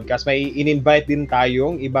Talks podcast. May in-invite din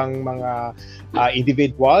tayong ibang mga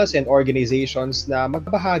individuals and organizations na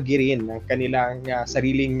magbahagi rin ng kanilang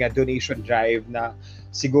sariling donation drive na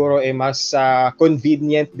siguro mas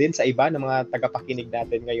convenient din sa iba ng mga tagapakinig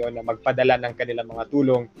natin ngayon na magpadala ng kanilang mga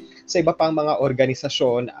tulong sa iba pang mga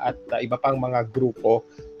organisasyon at iba pang mga grupo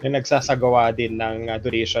na nagsasagawa din ng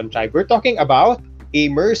donation drive. We're talking about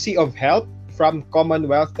a Mercy of Help from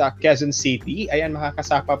Commonwealth Quezon City. Ayan,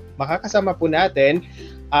 makakasama po natin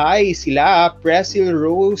ay sila Presil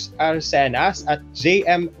Rose Arsenas at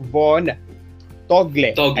JM Von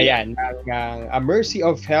Togle. Ayan, ng Mercy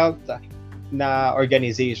of Health na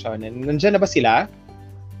organization. And nandiyan na ba sila?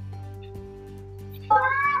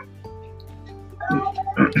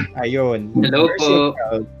 Ayun. Hello po.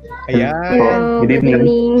 Ayan. Good evening.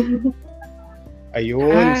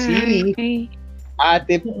 Ayun, si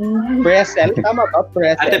Ate Presel. Tama ba,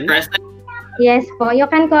 Presel? Ate Presel. Yes po. You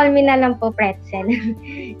can call me na lang po Pretzel.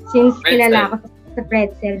 Since Pretzel. kilala ako sa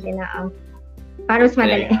Pretzel din para mas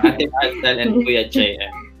madali. Ate Pretzel and Kuya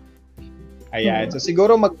JM. Ayan. So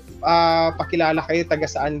siguro pakilala kayo, taga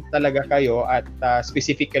saan talaga kayo at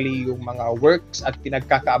specifically yung mga works at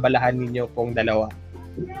pinagkakaabalahan ninyo pong dalawa.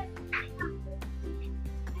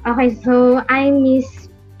 Okay, so I'm Miss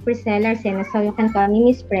Priscilla Arsena, so you can call me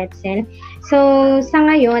Miss Pretzel. So sa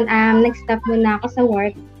ngayon, nag-stop muna ako sa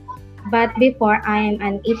work, but before I'm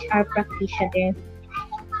an HR practitioner.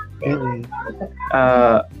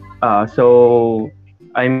 So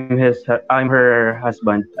I'm her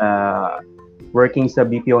husband, working sa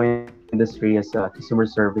BPO industry as a customer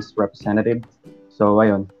service representative. So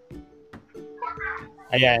ayun.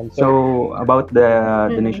 Ayan. So about the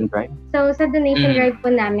donation drive. So sa donation drive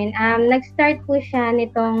po namin, nag-start po siya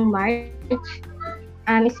nitong March,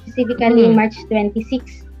 specifically March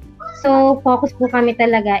 26. So focus po kami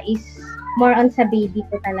talaga is more on sa baby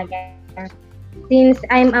po talaga. Since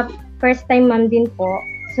I'm a first-time mom din po,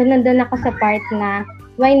 so nandun ako sa part na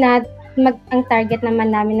why not ang target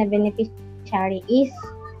naman namin na beneficiary is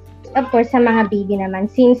of course sa mga baby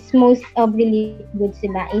naman, since most of relief goods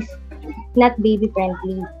diba is not baby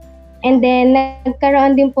friendly. And then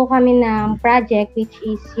nagkaroon din po kami ng project which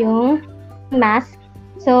is yung mask.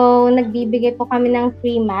 So nagbibigay po kami ng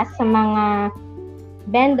free mask sa mga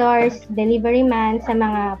vendors, delivery man, sa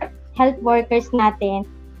mga health workers natin,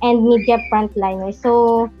 and media frontliners.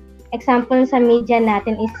 So example sa media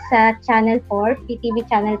natin is sa Channel 4, PTV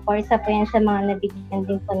Channel 4, isa po yan sa mga nabigyan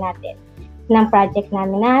din po natin ng project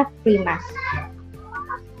namin na free mask.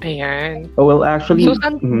 Ayan. Oh, well, actually, So,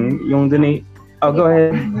 yung donate. Oh, go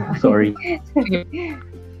ahead. Sorry.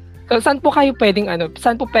 So, saan po pwedeng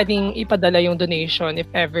ipadala yung donation if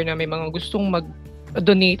ever na may mga gustong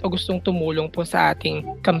mag-donate o gustong tumulong po sa ating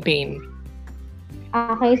campaign?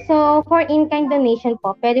 Okay, so for in-kind donation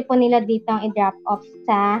po, pwede po nila ditong i-drop off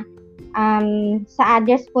sa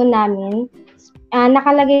address po namin.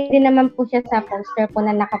 Nakalagay din naman po siya sa poster po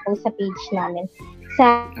na nakapost sa page namin.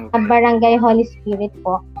 Sa Barangay Holy Spirit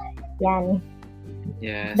po. Yan.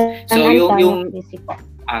 Yes. So yung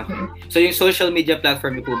So yung social media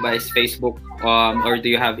platform niyo po ba is Facebook or do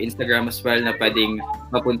you have Instagram as well na pwedeng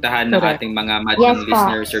mapuntahan ng ating mga madlang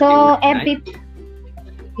listeners or viewers?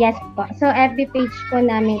 Yes po. So FB page po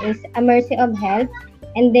namin is A Mercy of Health,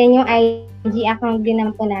 and then yung IG account din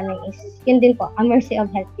naman po namin is yun din po, A Mercy of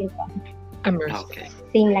Health din po. Okay.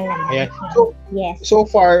 Same lang naman. Ayan. Yes. So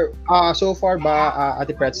far ba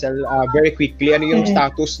Ate Pretzel, very quickly, ano yung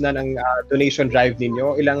status na ng donation drive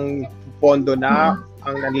ninyo? Ilang pondo na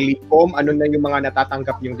ang nalilikom? Ano na yung mga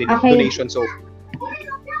natatanggap yung donation so far?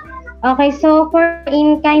 Okay, so for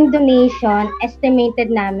in-kind donation, estimated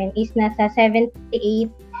namin is nasa 78,000.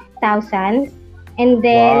 And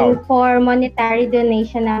then for monetary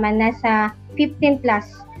donation naman, nasa 15 plus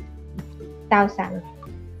thousand.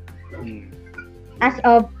 As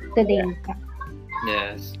of today.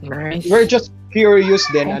 Yes. Nice. We're just curious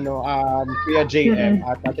din, Kuya JM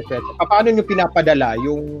at Ate Pretzel, paano nyo pinapadala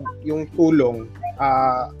yung tulong?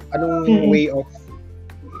 Anong way of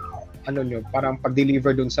parang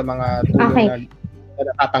pag-deliver dun sa mga tulong na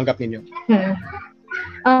natatanggap ninyo?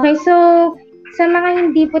 Okay, so sa mga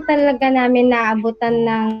hindi po talaga namin naabutan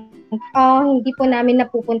hindi po namin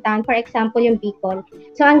napupuntahan, for example, yung Bicol.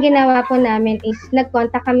 So ang ginawa po namin is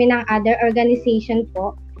nag-contact kami ng other organization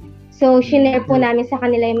po. So shinare po namin sa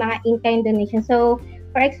kanila yung mga in-kind donation. So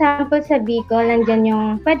for example, sa Bicol, nandyan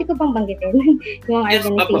yung, pwede ko bang banggitin? Yung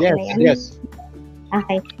organization na yan? Yes.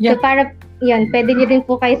 Okay. So para yun, pwede nyo din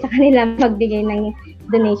po kayo sa kanila magbigay ng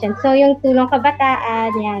donation. So, yung tulong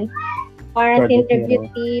kabataan, yan. Quarantine review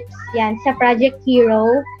tips, yan. Sa Project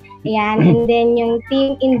Hero, yan. And then, yung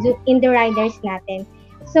team in the riders natin.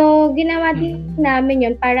 So, ginawa din namin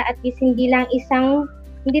yun para at least hindi lang isang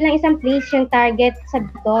place yung target sa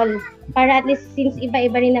Bicol. Para at least, since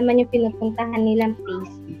iba-iba rin naman yung pinupuntahan nilang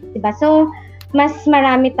place. Diba? So, mas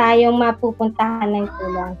marami tayong mapupuntahan ng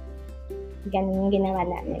tulong. Ganun yung ginawa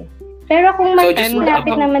namin. Pero kung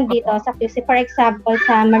malapit naman dito sa QC, for example,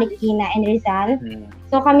 sa Marikina and Rizal,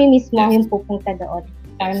 so kami mismo yung pupunta doon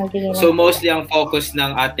para magbigay ng. So mostly ang focus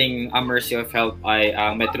ng ating Mercy of Health ay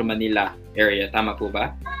Metro Manila area, tama po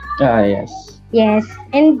ba? Yes. Yes.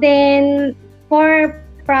 And then for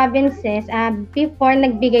provinces, before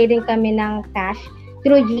nagbigay din kami ng cash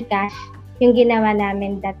through GCash, yung ginawa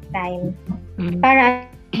namin that time. Para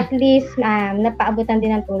at least napaabutan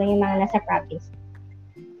din ng tulong yung mga nasa province.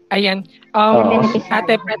 Ayan.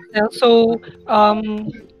 Ate Pretzel, so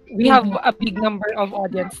we have a big number of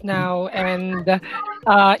audience now, and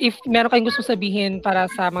if meron kayong gusto sabihin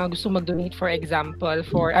para sa mga gusto mag-donate, for example,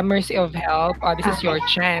 for a Mercy of Help, this is your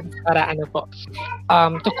chance para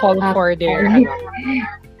to call for their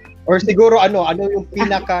or siguro ano yung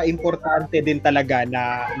pinaka-importante din talaga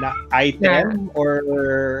na item or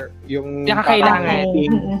yung nakakailangan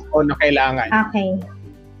o nakailangan. Okay.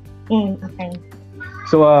 Okay.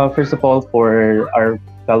 So first of all, for our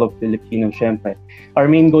fellow Filipino, syempre, our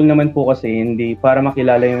main goal naman po kasi hindi para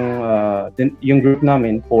makilala yung group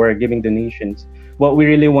namin for giving donations. What we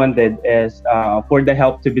really wanted is for the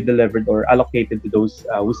help to be delivered or allocated to those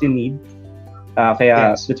who's in need.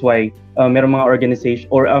 Kaya that's why merong mga organization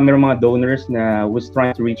or merong mga donors na was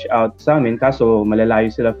trying to reach out sa amin kaso malalayo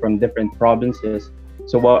sila from different provinces.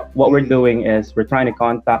 So what we're doing is we're trying to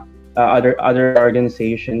contact other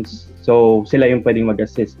organizations so sila yung pwedeng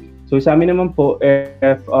mag-assist. So sa amin naman po,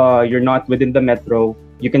 if you're not within the metro,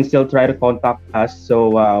 you can still try to contact us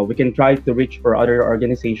so we can try to reach for other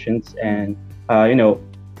organizations and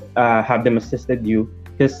have them assisted you.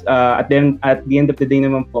 Because at the end of the day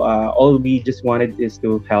naman po, all we just wanted is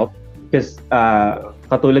to help. Because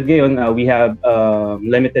katulad ngayon, we have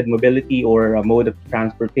limited mobility or mode of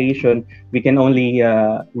transportation. We can only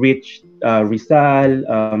reach Rizal,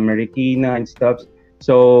 Marikina, and stuff.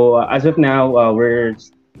 So as of now, we're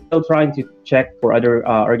still trying to check for other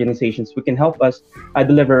organizations who can help us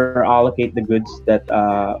deliver or allocate the goods that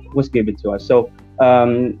was given to us. So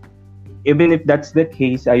even if that's the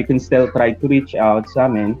case, you can still try to reach out sa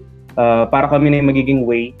amin para kami na yung magiging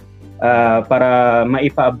way para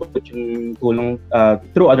maipaabot yung tulong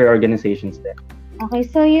through other organizations din. Okay,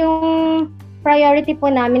 so yung priority po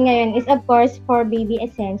namin ngayon is of course for baby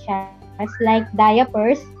essentials like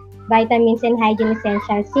diapers, vitamins, and hygiene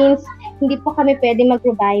essentials since hindi po kami pwede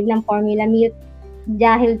mag-provide ng formula milk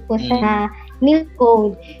dahil po sa milk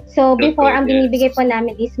code. So before, ang binibigay po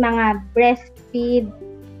namin is mga breast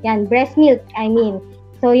milk, I mean.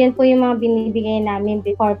 So, yun po yung mga binibigay namin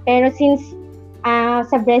before. Pero since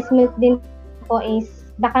sa breast milk din po is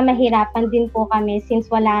baka mahirapan din po kami since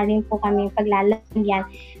wala rin po kami paglalagyan.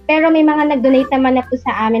 Pero may mga nag-donate naman na po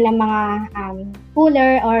sa amin ng mga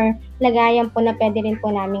cooler or lagayan po na pwede rin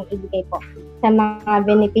po namin ibigay po sa mga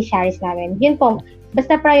beneficiaries namin. Yun po.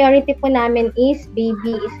 Basta priority po namin is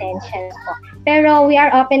baby essentials po. Pero we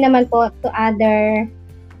are open naman po to other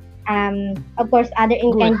of course, other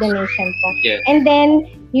in-kind donation po. Yeah. And then,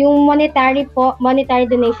 yung monetary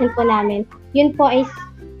donation po namin, yun po is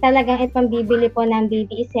talagang ipambibili po ng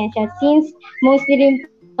baby essentials since mostly rin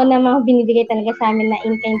po na mga binibigay talaga sa amin na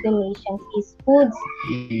in-kind donations is foods.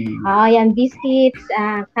 Yan, biscuits,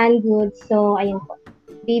 canned goods. So, ayun po.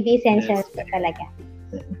 Baby essentials po talaga.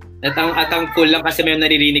 At ang cool lang kasi may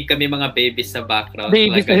naririnig kami mga babies sa background.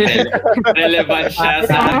 Babies. Like, relevant siya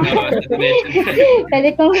sa situation.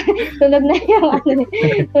 Pwede kong tulog na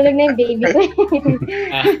yung baby ko.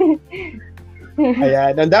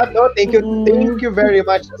 Ayan. On that note, thank you very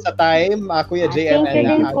much sa time, Kuya JM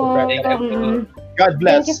and God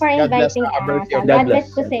bless. Thank you for inviting us. God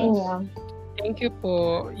bless po sa inyo. Thank you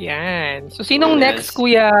po. Yan. So, sinong next,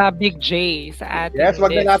 Kuya Big J sa atin? Yes,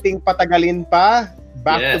 wag na nating patagalin pa.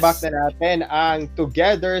 Back-to-back na natin ang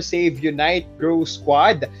Together Save Unite Grow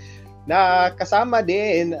Squad na kasama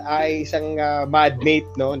din ay isang madmate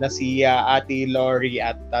na si Ate Lori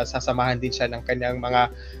at sasamahan din siya ng kanyang mga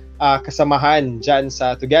kasamahan dyan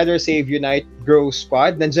sa Together Save Unite Grow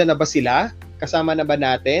Squad. Nandyan na ba sila? Kasama na ba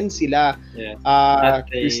natin sila?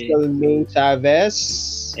 Crystal May Chavez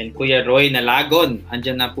and Kuya Roy Nalagon.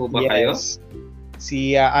 Andyan na po ba kayo?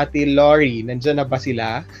 Si Ate Lori, nandyan na ba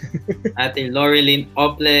sila? Ate Lorilyn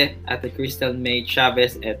Ople, Ate Crystal May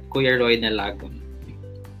Chavez, at Kuya Roy Nalagon.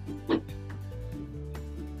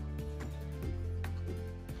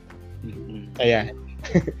 Ayan.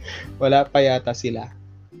 Wala pa yata sila.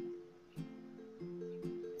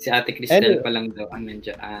 Si Ate Crystal pa lang daw ang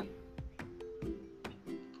nandyan.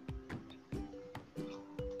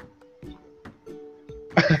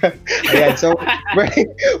 Ayan, so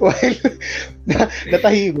while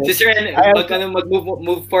natahimik. Si Sir,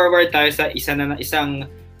 mag-move forward tayo sa isang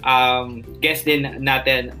guest din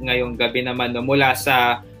natin ngayong gabi naman mula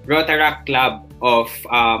sa Rotaract Club of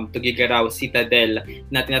Tugigaraw Citadel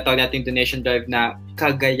na tinatawag natin donation drive na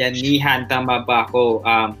Kagayanihan. Tama ba ako,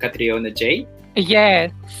 Catriona J?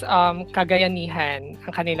 Yes, Kagayanihan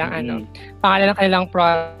ang kanilang pangalan ng kanilang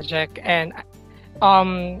project, and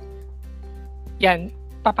yan,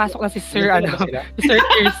 papasok na si Sir Sir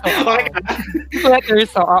Tirso. Okay. Kuya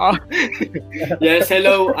Tirso, oo. Yes,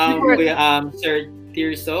 hello Kuya Sir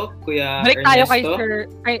Tirso, Kuya Balik Ernesto.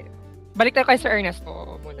 Tayo kay Sir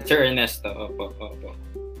Ernesto muna. Sir Ernesto, opo.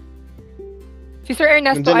 Si Sir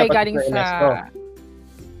Ernesto Nandyan ay ako, galing Sir sa Ernesto.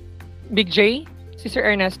 Big J? Si Sir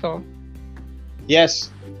Ernesto? Yes.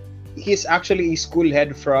 He's actually a school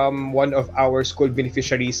head from one of our school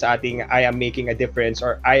beneficiaries sa ating I Am Making a Difference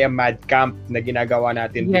or I Am Mad Camp na ginagawa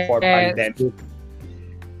natin before pandemic.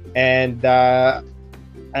 And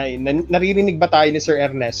naririnig ba tayo ni Sir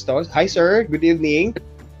Ernesto? Hi sir, good evening.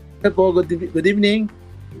 Po, good evening.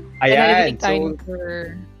 Ayan. So,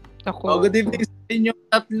 Good evening sa inyong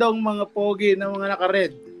tatlong mga pogi na mga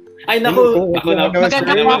naka-red. Ay, naku! Ako na. Maganda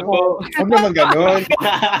Sir, po ako. Huwag naman ganun.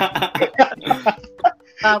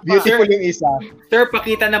 Beautiful yung isa. Sir,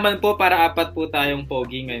 pakita naman po para apat po tayong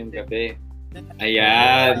pogi ngayong gabi.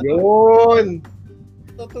 Ayan. Yun.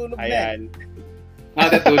 Tutulog na. Ayan.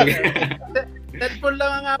 Natutulog. Cellphone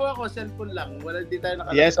lang ang awa ko. Cellphone lang. Wala, di tayo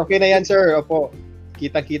naka- Yes, okay na yan sir. Opo.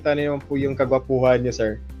 Kita-kita na naman po yung kagwapuhan niyo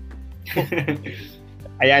sir.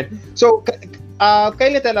 Ayan. So,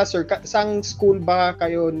 kailan tala sir, saang school ba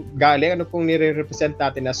kayo galing? Ano pong nire-represent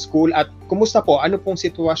natin na school? At kumusta po? Ano pong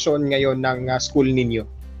sitwasyon ngayon ng school ninyo?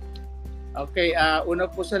 Okay, una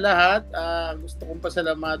po sa lahat, gusto kong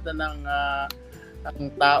pasalamatan ng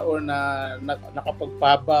ang tao na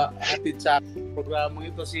nakapagpaba atid sa programang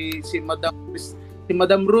ito si Madam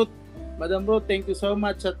Ruth. Madam Ruth, thank you so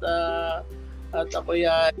much at ako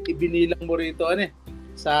ibinilang mo rito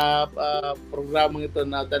sa programang ito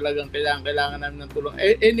na talagang kailangan namin ng tulong.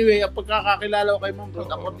 Anyway, ang pagkakakilala ko kay Ma'am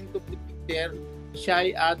Ruth, according to Peter, siya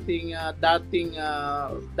ay ating dating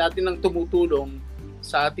nang tumutulong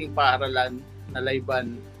sa ating paaralan na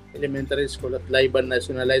Layban Elementary School at Layban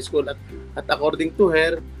National High School at according to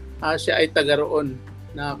her, siya ay taga roon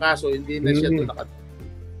na kaso hindi na siya doon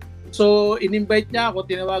So, in-invite niya ako,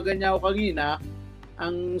 tinawagan niya ako kanina.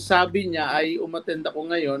 Ang sabi niya ay umattend ako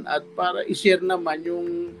ngayon at para i-share naman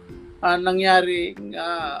yung nangyaring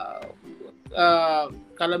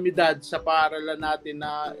kalamidad sa paaralan natin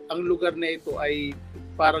na ang lugar na ito ay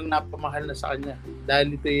parang napamahal na sa kanya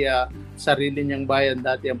dahil ito ay sarili niyang bayan,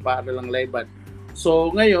 dati ang paaralang Layban. So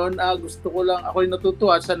ngayon, gusto ko lang, ako'y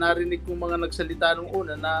natutuwa sa narinig kong mga nagsalita nung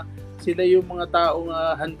una na sila yung mga taong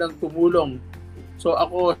handang tumulong. So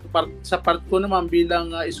ako, sa part ko naman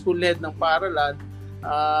bilang school head ng paaralan,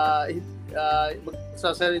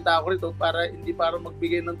 magsasalita ako rito hindi para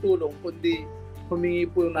magbigay ng tulong, kundi humingi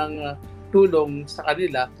po ng tulong sa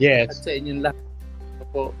kanila at sa inyong lahat.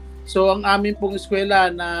 So ang amin pong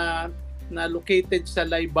eskwela na located sa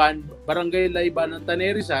Layban, Barangay Layban ng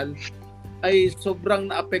Tanay Rizal, ay sobrang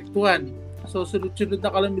naapektuhan. So sunod-sunod na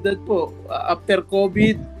kalamidad po. After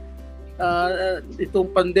COVID, itong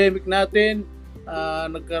pandemic natin,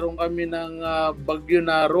 nagkaroon kami ng bagyo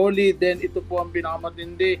na Rolly, then ito po ang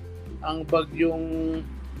pinakamatindi, ang bagyong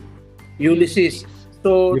Ulysses.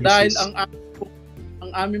 So dahil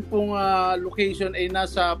ang amin pong location ay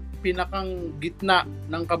nasa pinakang gitna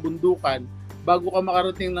ng kabundukan, bago ka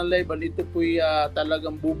makarating ng Layban, ito po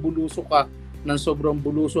talagang bubulusok ka ng sobrang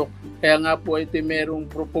bulusok. Kaya nga po ito merong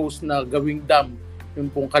propose na gawing dam,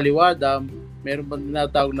 yung pong Kaliwa Dam, meron pa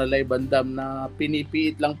tinatawag na Layban Dam na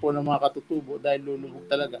pinipiit lang po ng mga katutubo dahil lulubog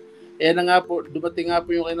talaga. Na nga po, dumating nga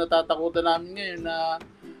po yung kinatatakutan namin ngayon na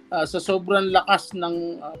sa sobrang lakas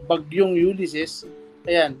ng bagyong Ulysses,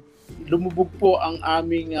 lumubog po ang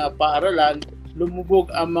aming paaralan,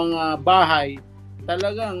 lumubog ang mga bahay,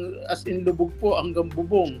 talagang as in lubog po hanggang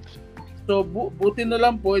bubong. So buti na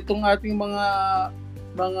lang po itong ating mga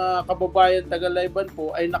kababayan taga Layban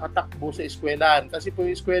po ay nakatakbo sa eskwelahan kasi po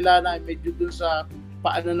yung eskwelahan ay medyo dun sa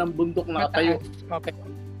paanan ng bundok nakatayo. Okay.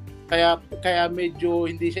 Kaya medyo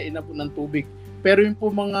hindi siya inabot ng tubig. Pero yung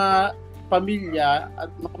po mga pamilya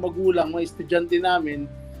at mga magulang, mga estudyante namin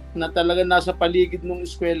na talagang nasa paligid ng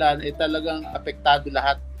eskwelahan ay talagang apektado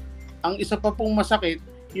lahat. Ang isa pa pong masakit,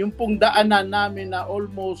 yung pong daanan namin na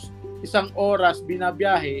almost 1 oras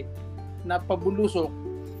binabiyahe na pabulusok,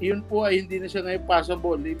 yun po ay hindi na siya ngayon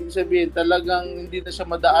passable. Ibig sabihin talagang hindi na siya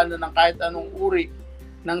madaanan ng kahit anong uri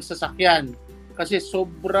ng sasakyan kasi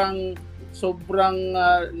sobrang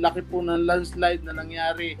laki po ng landslide na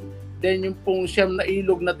nangyari. Then yung pong siyam na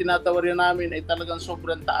ilog na tinatawarin namin ay talagang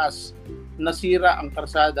sobrang taas, nasira ang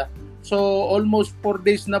karsada. So almost 4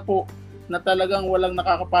 days na po na talagang walang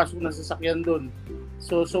nakakapasok na sasakyan doon.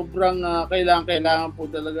 So sobrang kailangan po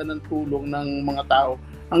talaga ng tulong ng mga tao.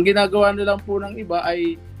 Ang ginagawa na lang po ng iba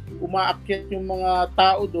ay umaakyat yung mga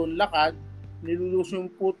tao doon, lakad, nilulus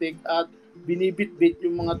yung putik at binibitbit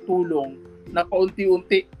yung mga tulong na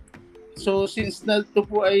paunti-unti. So since na ito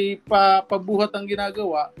po ay pabuhat ang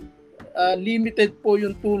ginagawa, limited po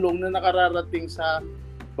yung tulong na nakararating sa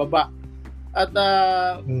baba. At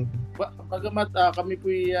bagamat kami po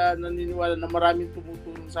naniniwala na maraming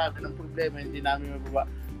tumutulong sa amin ng problema, hindi namin mababa.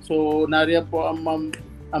 So nariyan po ang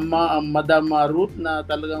Madam Ruth na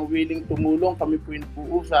talagang willing tumulong. Kami po yung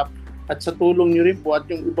uusap at sa tulong niyo rin po at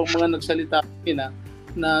yung ibang mga nagsalita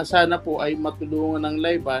na sana po ay matulungan ng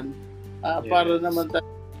Layban para naman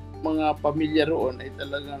mga pamilya roon ay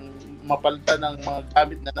talagang mapalitan ng mga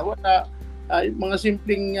gamit na nawala. Mga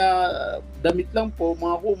simpleng damit lang po,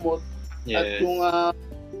 mga kumot at yung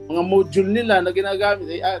mga module nila na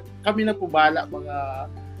ginagamit kami na po bahala, mga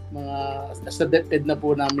sa DepEd na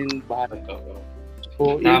po namin bahala.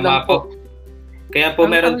 So, tama po. Kaya po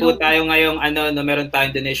meron po tayo ngayong meron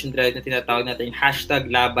tayong donation drive na tinatawag natin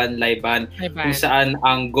 #LabanLayban kung saan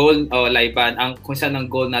ang goal kung saan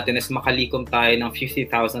ang goal natin is makalikom tayo ng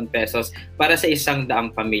 50,000 pesos para sa 100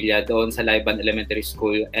 pamilya doon sa Layban Elementary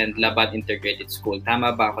School and Laban Integrated School.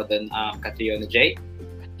 Tama ba ako doon, Catriona J?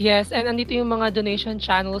 Yes, and andito yung mga donation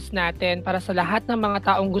channels natin para sa lahat ng mga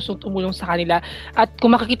taong gustong tumulong sa kanila. At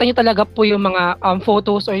kung makikita nyo talaga po yung mga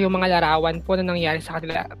photos or yung mga larawan po na nangyari sa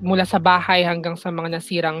kanila mula sa bahay hanggang sa mga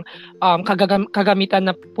nasirang kagamitan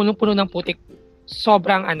na punong-puno ng putik,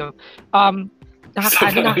 sobrang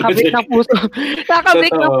nakakabrik ng puso. Nakakabrik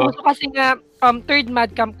ng puso kasi nga third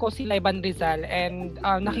mad camp ko si Layban Rizal and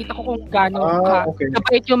nakita ko kung gaano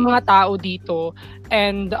kabait yung mga tao dito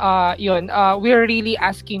and we're really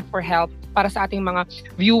asking for help para sa ating mga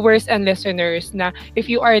viewers and listeners na if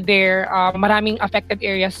you are there, maraming affected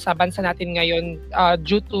areas sa bansa natin ngayon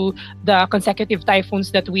due to the consecutive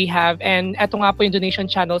typhoons that we have. And eto nga po yung donation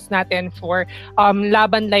channels natin for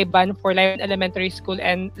Laban Layban for Layban Elementary School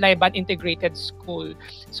and Layban Integrated School.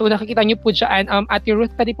 So nakikita niyo po dyan. Ate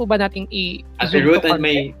Ruth, pwede po ba nating Ate Ruth,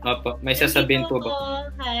 may sasabihin po ba?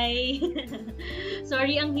 Hi.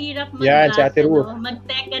 Sorry, ang hirap si Ate Ruth.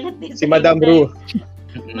 Mag-teka natin. Si Madam Ruth.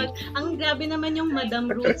 Ang grabe naman yung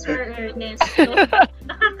Madam Ruth, Sir Ernesto.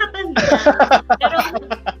 Nakakatanda.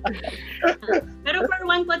 Pero for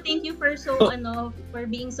one po, thank you for for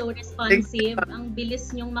being so responsive. Ang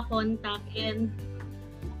bilis niyong makontak and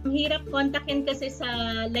ang hirap kontakin kasi sa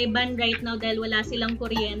Layban right now dahil wala silang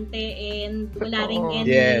kuryente and wala ring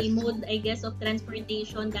any mode, I guess, of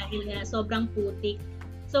transportation dahil nga sobrang putik.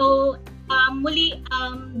 So, muli,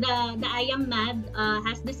 the I Am Mad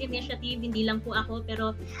has this initiative, hindi lang po ako,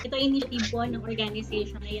 pero ito initiative po ng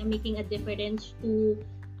organization. I am making a difference to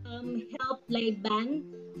help Layban.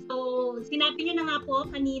 So, sinabi niyo na nga po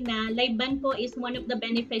kanina, Layban po is one of the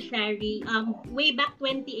beneficiary. Way back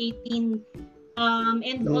 2018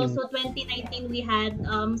 and also 2019, we had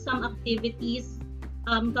some activities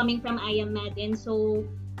coming from I Am Mad. And so,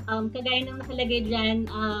 kagaya ng nakalagay dyan,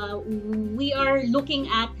 we are looking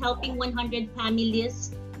at helping 100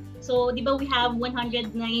 families. So, di ba we have around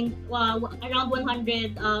 100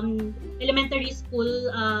 elementary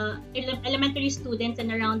students and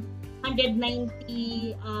around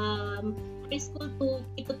 190 high school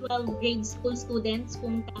to 12 grade school students,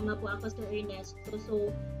 kung tama po ako, Sir Ernesto.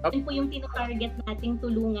 So, yun po yung tinatarget nating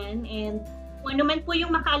tulungan and kung ano man po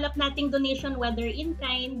yung makalap nating donation, whether in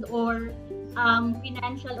kind or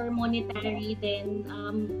financial or monetary, then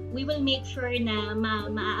we will make sure na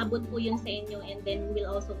maaabot po yun sa inyo and then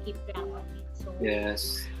we'll also keep track of it. So,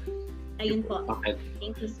 yes. Ayun po. Okay.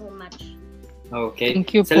 Thank you so much. Okay.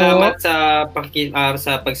 Thank you po. Salamat sa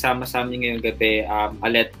pagsama sa amin ngayong gabi,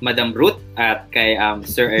 Alet, Madam Ruth at kay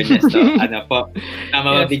Sir Ernesto.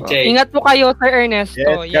 Tama ba, Big J? Ingat po kayo, Sir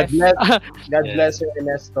Ernesto. Yes. God bless Sir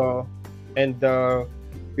Ernesto. And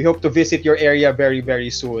we hope to visit your area very, very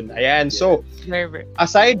soon. Ayan, so,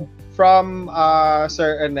 aside from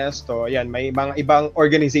Sir Ernesto, ayan, may mga ibang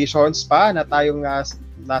organizations pa na tayong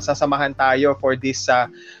nasasamahan tayo for this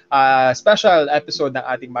special episode ng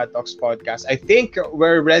ating Mad Talks podcast. I think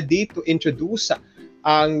we're ready to introduce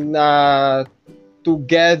ang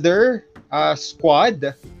Together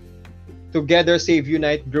Squad, Together Save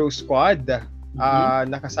Unite Grow Squad.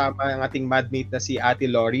 Nakasama ang ating madmate na si Ate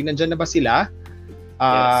Lori. Nandyan na ba sila?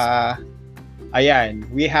 Ayan,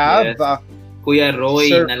 we have Kuya Roy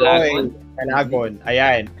Nalagon.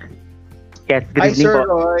 Ayan. Yes, good Hi, evening Sir po.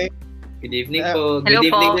 Roy. Good evening po. Good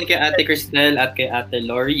evening din kay Ate Cristel at kay Ate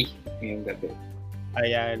Lori ngayong gabi.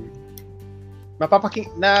 Ayan.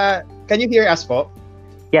 Can you hear us po?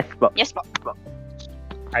 Yes po. Yes po.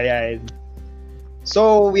 Ayan.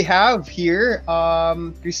 So we have here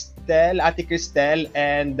Ate Cristel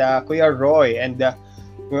and Kuya Roy, and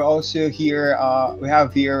we're also here we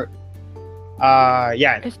have here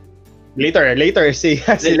later see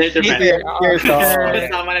here so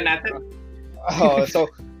kasama na natin. So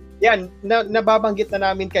yan, nababanggit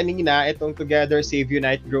na namin kanina itong Together Save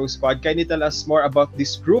Unite Grow Squad. Can you tell us more about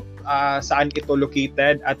this group? Saan ito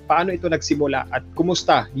located at paano ito nagsimula at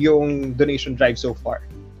kumusta yung donation drive so far?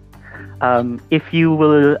 if you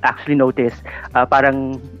will actually notice,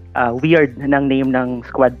 parang weird ng name ng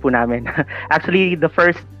squad po namin. Actually, the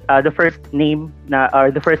first name na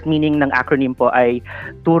or the first meaning ng acronym po ay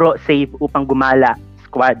Turo Save Upang Gumala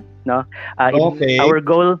Squad, no? Okay. Our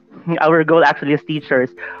goal actually as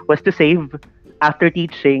teachers was to save after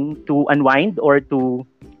teaching, to unwind or to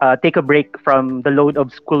take a break from the load of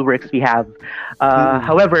schoolworks we have.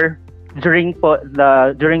 However, during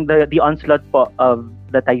the onslaught po of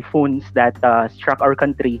the typhoons that struck our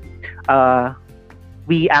country,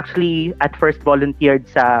 we actually at first volunteered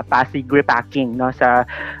sa Pasig repacking, no, sa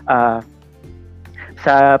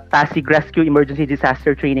Pasig Rescue Emergency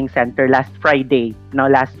Disaster Training Center last Friday.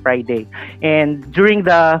 And during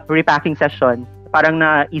the repacking session, parang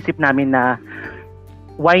naisip namin na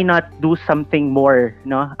why not do something more,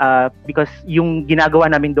 no? Because yung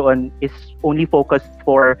ginagawa namin doon is only focused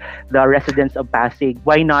for the residents of Pasig.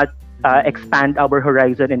 Why not expand our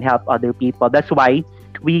horizon and help other people? That's why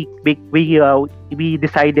we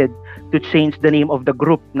decided to change the name of the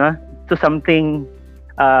group, no, to something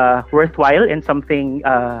worthwhile and something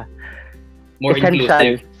more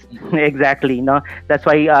essential. inclusive. Exactly, no. That's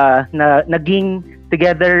why naging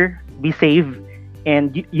Together We Save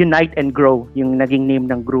and Unite and Grow yung naging name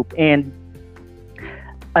ng group. And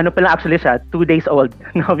ano pala actually siya, 2 days old,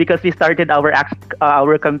 no, because we started our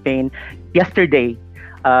campaign yesterday.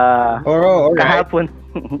 All right. Kahapon.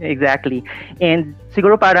 Exactly. And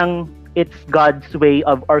siguro parang it's God's way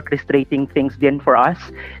of orchestrating things din for us,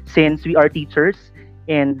 since we are teachers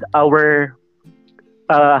and our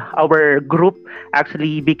group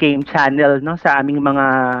actually became channel, no, sa aming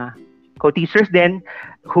mga co-teachers din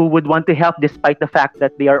who would want to help despite the fact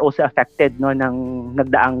that they are also affected, no, ng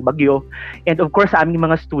nagdaang bagyo. And of course, sa aming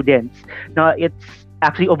mga students, no, it's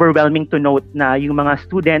actually overwhelming to note na yung mga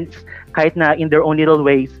students, kahit na in their own little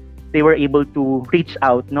ways, they were able to reach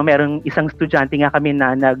out, no. Merong isang estudyante nga kami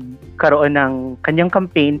na nagkaroon ng kanyang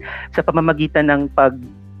campaign sa pamamagitan ng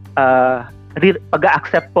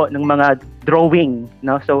pag-accept po ng mga drawing,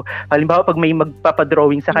 no. So halimbawa pag may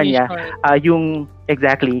magpapa-drawing sa kanya, yung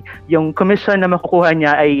commission na makukuha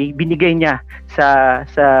niya ay binigay niya sa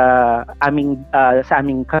aming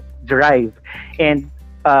drive. And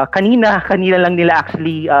kanina lang nila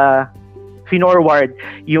actually finorward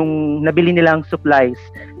yung nabili nilang supplies,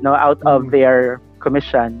 no, out of their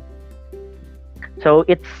commission. So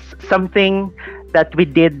it's something that we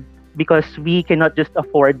did because we cannot just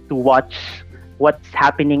afford to watch what's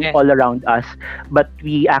happening all around us, but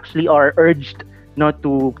we actually are urged, no,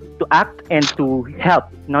 to act and to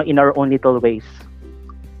help, no, in our own little ways.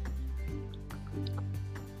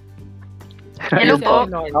 Hello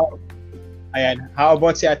po. Ayan. How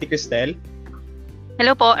about si Ate Cristel?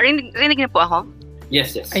 Hello po. Rinig niyo po ako?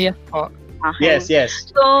 Yes. Yes po. Okay. Yes.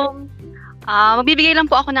 So, magbibigay lang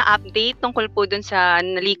po ako ng update tungkol po dun sa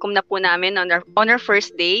nalikom na po namin on our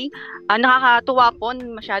first day. Nakakatuwa po,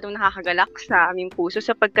 masyadong nakakagalak sa aming puso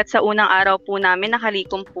sapagkat sa unang araw po namin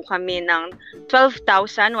nakalikom po kami ng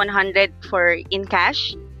 12,100 for in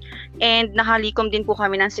cash, and nakalikom din po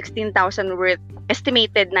kami ng 16,000 worth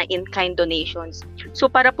estimated na in-kind donations. So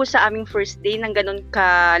para po sa aming first day ng ganun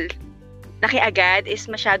laki agad is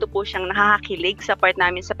masyado po siyang nakakakilig sa part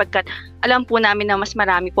namin sapagkat alam po namin na mas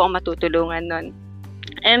marami po ang matutulungan nun.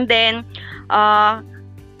 And then,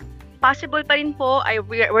 possible pa rin po,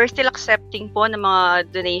 we're still accepting po ng mga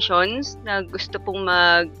donations na gusto pong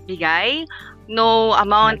magbigay. No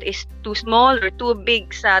amount is too small or too big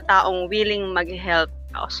sa taong willing mag-help.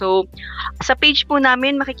 So, sa page po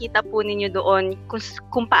namin, makikita po ninyo doon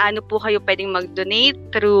kung paano po kayo pwedeng mag-donate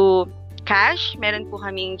through cash. Meron po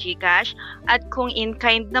kaming GCash. At kung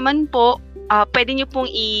in-kind naman po, pwede nyo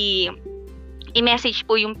pong i-message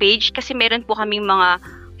po yung page kasi meron po kaming mga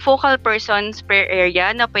focal persons per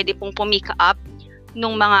area na pwede pong pumika up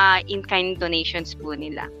nung mga in-kind donations po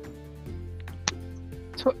nila.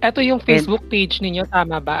 So, eto yung Facebook page ninyo,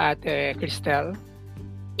 tama ba, Ate Cristel?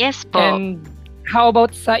 Yes po. And how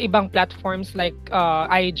about sa ibang platforms like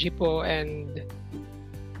IG po and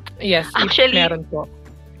yes, actually, meron po.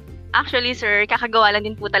 Actually, sir, kakagawa lang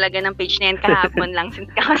din po talaga ng page na yan kahapon lang since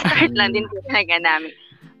kakastart lang din po talaga namin.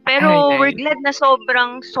 Pero we're glad na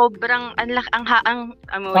sobrang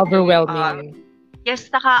overwhelming. Yes,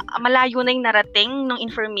 saka malayo na yung narating ng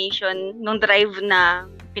information nung drive na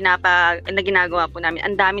ginagawa po namin.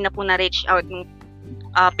 Ang dami na po na-reach out ng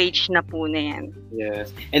page na po na yan.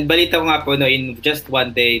 Yes. And balita ko nga po, no, in just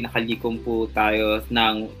one day, nakalikom po tayo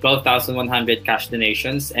ng 12,100 cash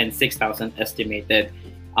donations and 6,000 estimated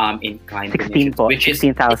in-kind donations. Which is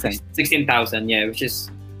 16,000. 16,000, yeah, which is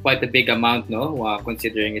quite a big amount, no?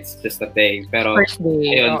 Considering it's just a day. Pero First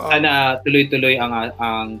day, ayun, oo. sana tuloy-tuloy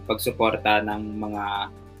ang pagsuporta ng mga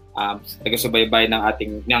taga-subaybay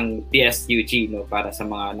ng PSUG, no, para sa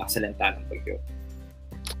mga nakasalanta ng bagyo.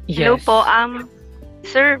 Hello po,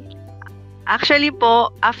 sir. Actually po,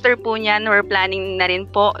 after po niyan, we're planning na rin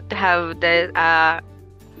po to have the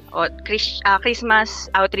Christmas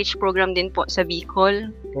outreach program din po sa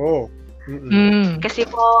Bicol. Oh. Kasi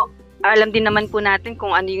po, alam din naman po natin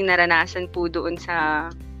kung ano yung naranasan po doon sa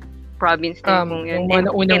province din po yun. Yung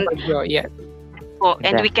mga unang bagyo, yes. Po,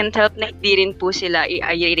 and we can help na hindi rin po sila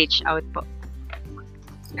i-reach out po.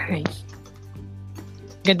 Nice.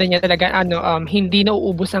 Ganda niya talaga, hindi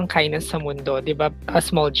nauubos ang kindness sa mundo, di ba,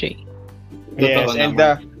 Small J? Yes, and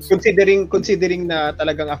considering na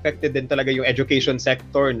talagang affected din talaga yung education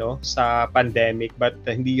sector, no, sa pandemic, but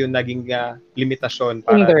hindi yun naging limitasyon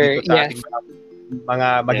para dito sa ating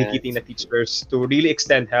mga magigiting na teachers to really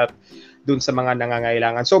extend help dun sa mga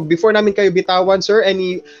nangangailangan. So before namin kayo bitawan, sir,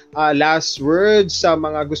 any last words sa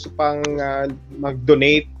mga gusto pang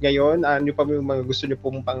mag-donate ngayon? Ano pa yung mga gusto nyo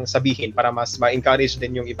pong pang sabihin para mas ma-encourage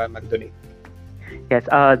din yung iba mag-donate? Yes,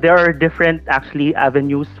 there are different actually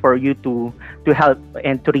avenues for you to help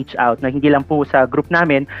and to reach out. Na hindi lang po sa group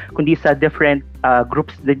namin, kundi sa different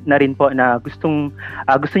groups na rin po na gusto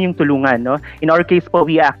niyong tulungan, no? In our case po,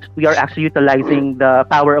 we are actually utilizing the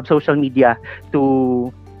power of social media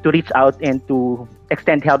to reach out and to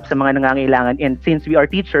extend help sa mga nangangailangan. And since we are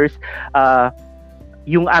teachers,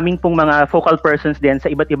 yung aming pong mga focal persons din sa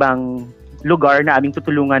iba't ibang lugar na aming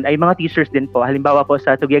tutulungan ay mga teachers din po. Halimbawa po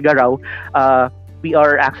sa Tuguegarao, we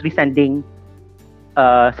are actually sending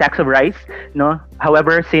sacks of rice, no?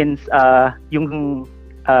 However, since yung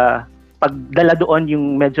pagdala doon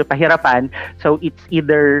yung medyo pahirapan, so it's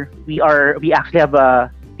either we actually have a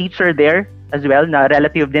teacher there as well na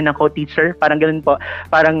relative din ng co-teacher, parang ganoon po,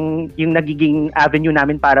 parang yung nagiging avenue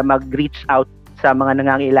namin para mag-reach out sa mga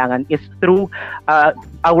nangangailangan is through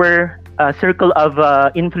our circle of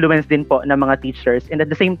influence din po ng mga teachers. And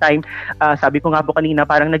at the same time, sabi ko nga po kanina,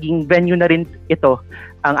 parang naging venue na rin ito,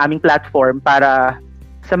 ang aming platform para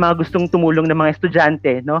sa mga gustong tumulong ng mga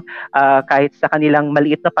estudyante, no? Kahit sa kanilang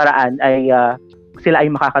maliit na paraan ay sila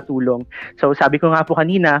ay makakatulong. So sabi ko nga po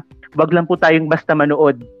kanina, wag lang po tayong basta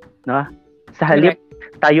manood, no? Sa halip,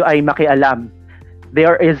 tayo ay makialam.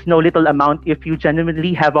 There is no little amount if you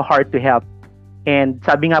genuinely have a heart to help. And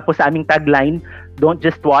sabi nga po sa aming tagline, don't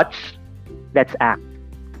just watch, let's act.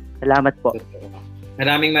 Salamat po.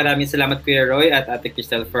 Maraming salamat Kuya Roy at Ate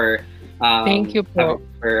Cristel for thank you po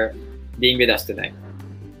for being with us tonight.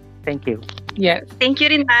 Thank you. Yes. Thank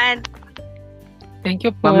you rin, Mad. Thank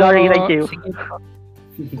you po. Ma'am Lori, thank you.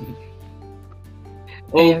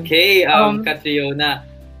 Okay, Catriona.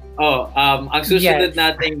 Ang susunod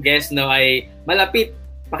nating guest, no, ay malapit.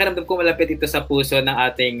 Pakiramdam ko malapit ito sa puso ng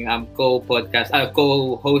ating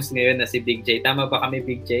co-host ngayon na si Big J. Tama ba kami,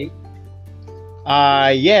 Big J?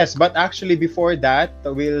 Yes, but actually before that,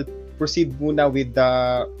 we'll proceed muna with the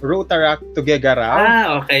Rotaract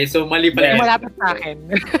Tuguegarao. Okay. So mali pala. Malapit sa akin.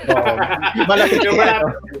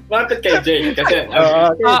 Malapit kay Jay. Kasi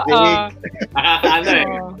nakakaano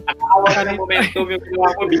nakakawa ka ng momentum yung ginawa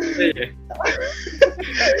ko, Big J.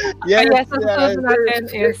 Yes, susunod natin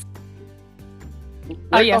is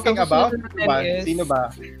talking about sino ba?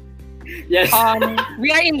 Yes.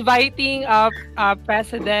 We are inviting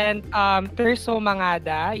President Tirso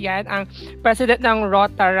Mangada. Yan ang president ng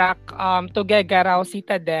Rotaract Tuguegarao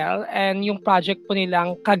Citadel, and yung project po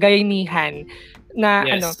nilang Kagaynihan na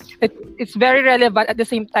it's very relevant, at the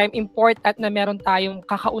same time important na meron tayong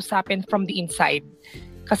kakausapin from the inside.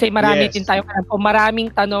 Kasi marami din tayong maraming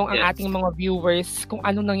tanong ang ating mga viewers kung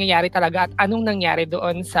anong nangyayari talaga at anong nangyari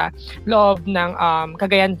doon sa loob ng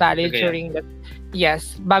Cagayan Valley during that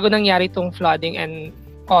bago nangyari itong flooding and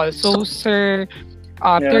all. So, Sir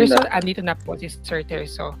Tirso, andito na po si Sir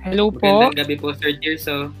Tirso. Hello po. Magandang gabi po, Sir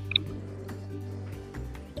Tirso.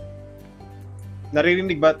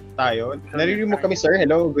 Naririnig ba tayo? Naririnig mo kami, sir?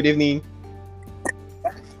 Hello, good evening.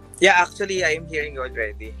 Yeah, actually, I'm hearing you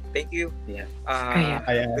already. Thank you. Yeah.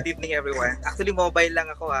 Good evening, everyone. Actually, mobile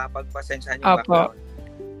lang ako pagpasensyahan yung background.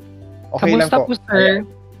 Okay lang po. Kamusta po, sir?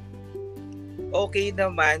 Okay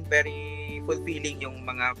naman, very fulfilling yung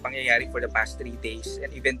mga pangyayari for the past 3 days and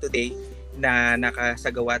even today na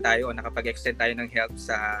nakasagawa tayo o nakapag-extend tayo ng help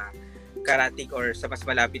sa Karatig or sa mas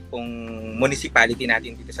malapit pong municipality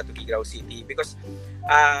natin dito sa Tuguegarao City, because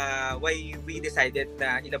why we decided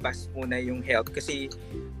na ilabas muna yung help kasi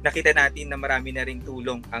nakita natin na marami na ring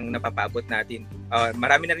tulong ang napapabot natin.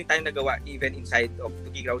 Marami na rin tayong nagawa even inside of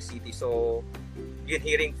Tuguegarao City. So yun,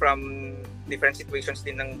 hearing from different situations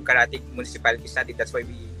din ng Karatig municipalities natin, that's why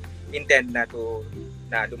we intend na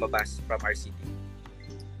lumabas from our city.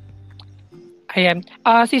 Ayan.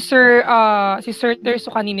 Si Sir Terso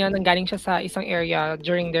kanina nanggaling siya sa isang area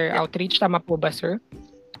during their outreach. Tama po ba, sir?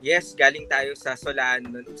 Yes, galing tayo sa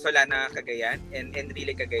Solana, Cagayan and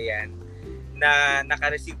Enrile, Cagayan na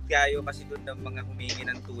naka-receive tayo kasi doon ng mga humingi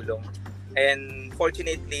ng tulong. And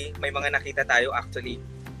fortunately, may mga nakita tayo actually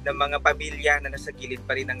ng mga pamilya na nasa gilid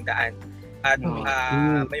pa rin ng daan. At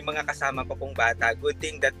may mga kasama pa pong bata. Good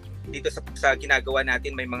thing that dito sa ginagawa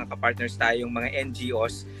natin may mga kapartners tayong mga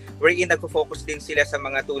NGOs wherein nagfo-focus din sila sa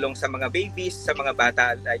mga tulong sa mga babies, sa mga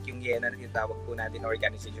bata like yung YENA na tinatawag po natin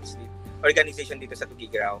organization dito sa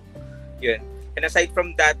Tugigraw. Yun. And aside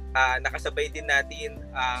from that, nakasabay din natin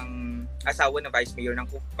ang asawa na Vice Mayor ng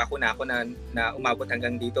Pakunako na umabot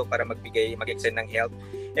hanggang dito para mag-extend ng help.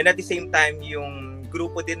 And at the same time, yung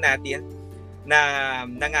grupo din natin na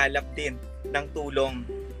nangalap din ng tulong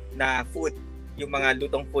na food, yung mga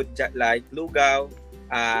lutong food like lugaw,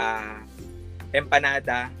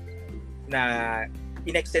 empanada, na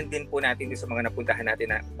in-extend din po natin sa mga napuntahan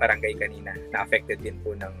natin na barangay kanina na affected din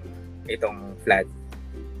po ng itong flood.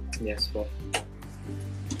 Yes po.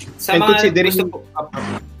 Sa mga gusto po,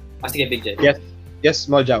 sige, Big J. Yes,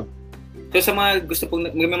 Mojaw. So sa mga gusto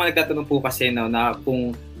pong, may mga nagtatanong po kasi na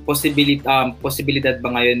kung posibilidad ba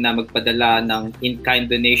ngayon na magpadala ng in-kind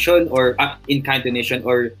donation or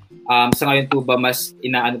sa ngayon po ba mas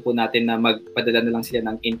inaano po natin na magpadala na lang sila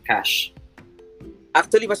ng in-cash?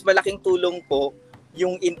 Actually, mas malaking tulong po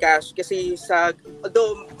yung in-cash kasi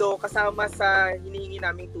do kasama sa hinihingi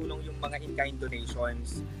naming tulong yung mga in-kind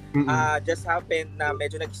donations. Just happened na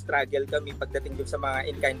medyo nag-struggle kami pagdating dun sa mga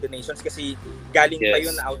in-kind donations kasi galing pa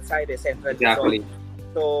yun outside Central Luzon.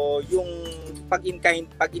 So, yung pag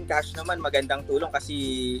in-cash naman magandang tulong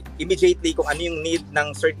kasi immediately kung ano yung need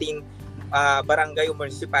ng certain barangay o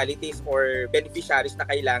municipalities or beneficiaries na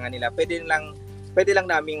kailangan nila, pwede lang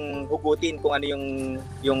naming hugutin kung ano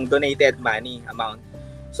yung donated money amount.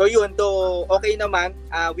 So yun, okay naman.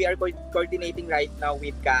 We are coordinating right now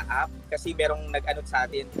with CAAP kasi merong nag-ano sa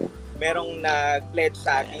atin, merong nag-pledge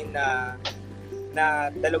sa atin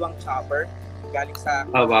na 2 chopper galing sa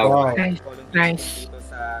nice. Dito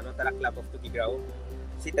sa Rotaract Club of Tugigraw,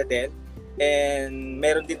 Citadel. And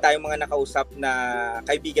meron din tayong mga nakausap na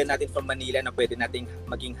kaibigan natin from Manila na pwede nating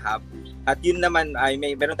maging hub. At yun naman ay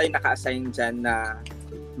meron tayong naka-assign dyan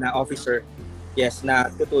na officer. Yes, na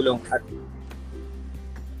tutulong. At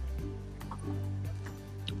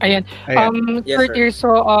Ayan. Yes, sir. So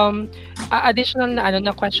additional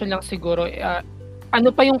na question lang siguro. Ano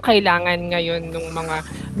pa yung kailangan ngayon ng mga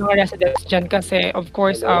residents dyan? Kasi of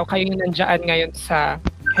course, kayo yung nandiyan ngayon sa...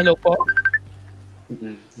 Hello po?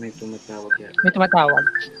 May tumatawag yan. May tumatawag.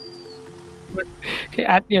 Kay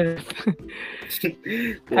Atyor.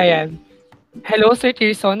 Ayan. Hello, Sir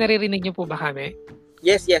Tirson. Naririnig niyo po ba kami?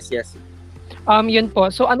 Yes. Yun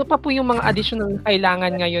po. So ano pa po yung mga additional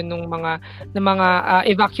kailangan ngayon ng mga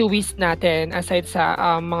evacuees natin aside sa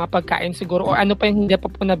mga pagkain siguro o ano pa yung hindi pa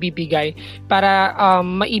po nabibigay para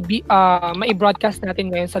mai-broadcast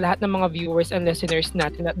natin ngayon sa lahat ng mga viewers and listeners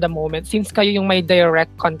natin at the moment since kayo yung may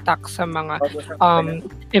direct contact sa mga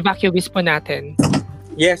evacuees po natin.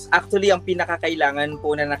 Yes, actually ang pinakakailangan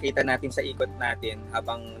po na nakita natin sa ikot natin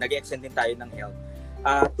habang nag-extend din tayo ng health,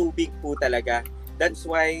 tubig po talaga. That's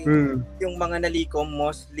why yung mga nalikom,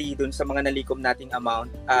 mostly dun sa mga nalikom nating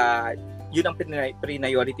amount, yun ang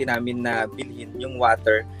priority namin na bilhin, yung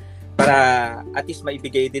water, para at least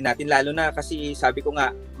maibigay din natin. Lalo na kasi sabi ko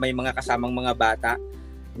nga, may mga kasamang mga bata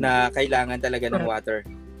na kailangan talaga ng water.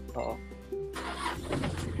 Oo.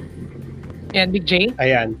 Ayan, Big J?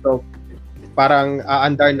 Ayan, so parang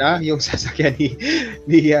andar na yung sasakyan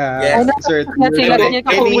ni Sir. May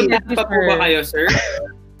pupunta pa po ba kayo, sir?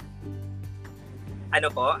 Ano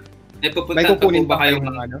po? May kukunin pa kayo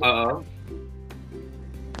ng ano? Oo.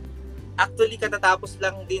 Actually, katatapos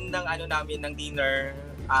lang din ng namin ng dinner.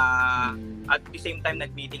 At the same time,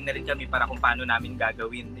 nag-meeting na rin kami para kung paano namin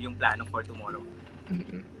gagawin yung plano for tomorrow.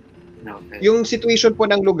 Okay. Yung situation po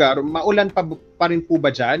ng lugar, maulan pa rin po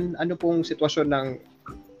ba dyan? Ano pong sitwasyon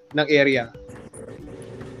ng area?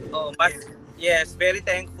 Yes, very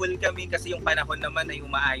thankful kami kasi yung panahon naman ay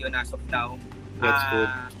umaayon as of now. That's good.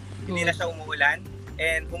 Hindi na siya umuulan.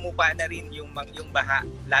 And humupa na rin yung baha,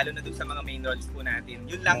 lalo na dun sa mga main roads po natin.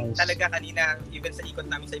 Yun lang talaga kanina, even sa ikot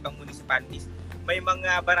namin sa ibang municipalities, may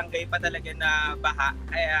mga barangay pa talaga na baha,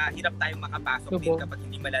 kaya hirap tayong makapasok din kapag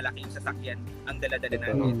hindi malalaki yung sasakyan ang dala-dala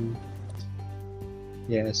natin.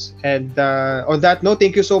 Yes. And on that note,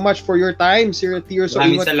 thank you so much for your time, Sir Tirso.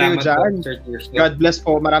 Ingat kayo dyan. God bless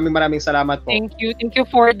po. Maraming salamat po. Thank you,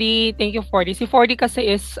 4D. Thank you, 4D. Si 4D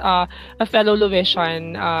kasi is a fellow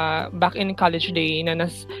Lovisian back in college day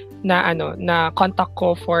na contact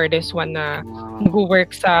ko for this one na who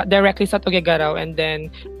works directly sa Tuguegarao, and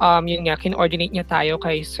then yun nga kin-coordinate niya tayo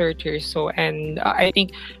kay Sir Tirso, and I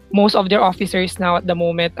think most of their officers now at the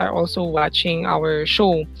moment are also watching our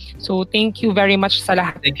show. So thank you very much sa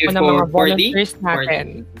lahat ng mga volunteers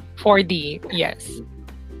natin. 4D, yes.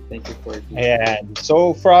 Thank you, 4D. Ayan.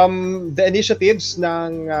 So from the initiatives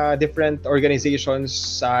ng different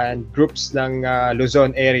organizations and groups ng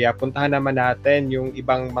Luzon area, puntahan naman natin yung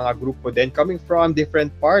ibang mga grupo din coming from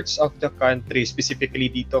different parts of the country.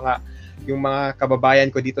 Specifically dito nga, yung mga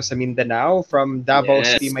kababayan ko dito sa Mindanao, from Davao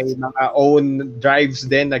City, may mga own drives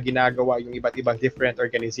din na ginagawa yung iba't ibang different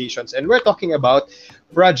organizations. And we're talking about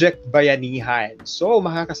Project Bayanihan. So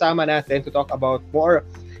makakasama natin to talk about more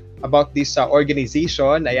about this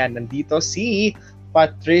organization. Ayan, nandito si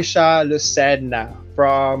Patricia Lucena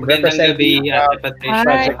from representing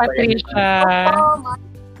Hi, Patricia. Opo,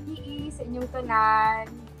 sa inyong tunan.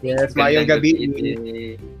 Yes, mayong gabi.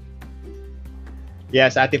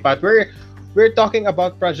 Yes, Ate Pat, we're talking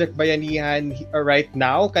about Project Bayanihan right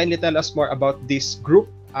now. Kindly tell us more about this group.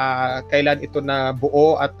 Kailan ito na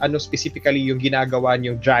buo at ano specifically yung ginagawa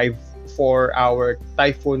niyong drive for our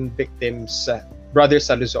typhoon victims, brothers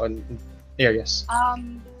sa Luzon areas?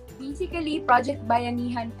 Basically, Project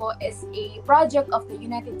Bayanihan po is a project of the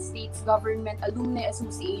United States Government Alumni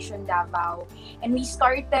Association Davao. And we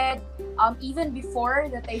started, even before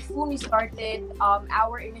the typhoon, we started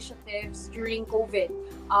our initiatives during COVID.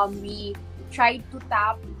 We tried to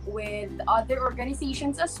tap with other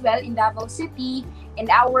organizations as well in Davao City,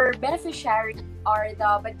 and our beneficiaries are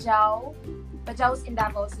the Bajaus in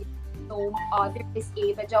Davao City. So there is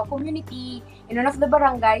a Bajau community in one of the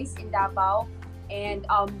barangays in Davao. And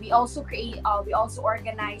we also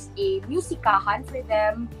organized a musikahan for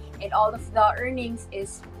them, and all of the earnings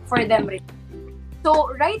is for them.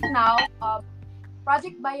 So right now,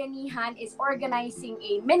 Project Bayanihan is organizing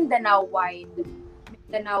a Mindanao-wide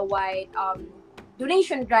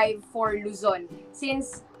donation drive for Luzon.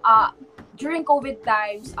 Since during COVID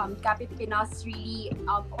times, Kapit Pinas really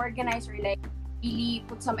organized or really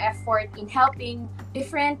put some effort in helping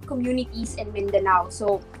different communities in Mindanao.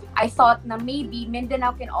 So I thought na maybe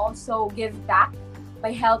Mindanao can also give back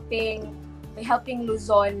by helping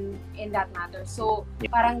Luzon in that matter. So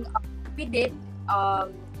parang we did,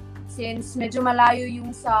 since medyo malayo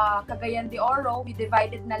yung sa Cagayan de Oro, we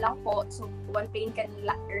divided na lang po. So one plane can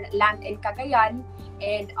land in Cagayan,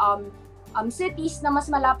 and cities na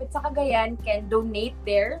mas malapit sa Cagayan can donate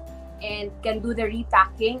there and can do the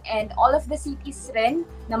repacking, and all of the cities rin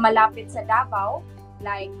na malapit sa Davao,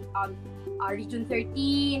 like Region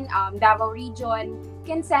 13, Davao Region,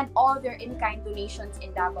 can send all their in-kind donations in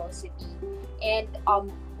Davao City. And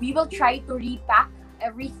we will try to repack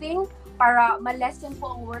everything para ma-lessen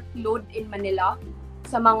po ang workload in Manila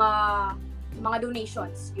sa mga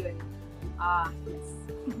donations. Yun. Yes.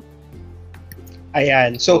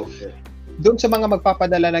 Ayan. So, doon sa mga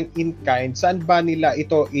magpapadala ng in-kind, saan ba nila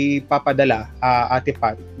ito ipapadala, Ate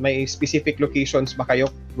Pat? May specific locations ba kayo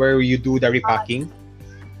where you do the repacking?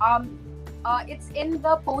 It's in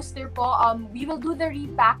the poster po. We will do the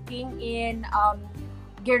repacking in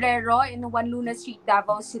Guerrero in Juan Luna Street,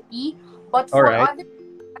 Davao City. But for other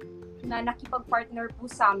na nakipag-partner po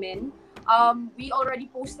sa amin, we already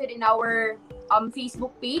posted in our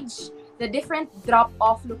Facebook page the different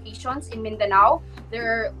drop-off locations in Mindanao.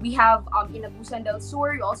 We have in Agusan del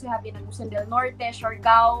Sur, we also have in Agusan del Norte,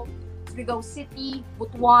 Siargao, Surigao City,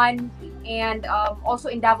 Butuan, and also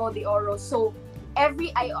in Davao de Oro. So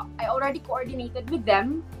I already coordinated with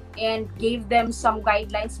them and gave them some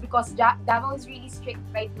guidelines, because Davao is really strict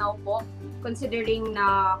right now po, considering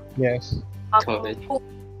na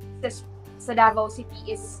sa Davao City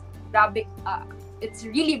is big, it's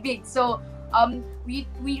really big. So we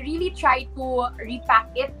really try to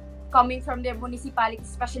repack it coming from their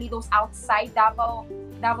municipalities, especially those outside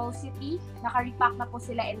Davao City. Naka-repack na po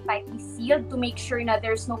sila and tightly sealed to make sure na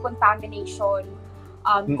there's no contamination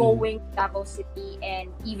going to Davao City, and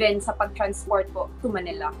even sa pag-transport po to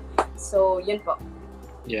Manila. So, yun po.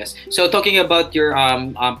 Yes. So, talking about your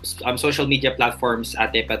social media platforms,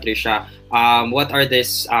 Ate Patricia, what are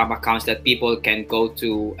these accounts that people can go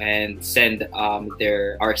to and send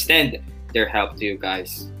extend their help to you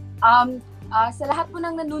guys? Sa lahat po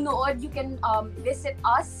ng nanonood, you can visit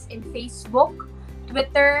us in Facebook,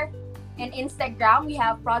 Twitter, and Instagram. We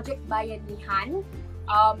have Project Bayanihan.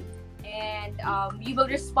 and we will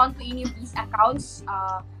respond to any of these accounts.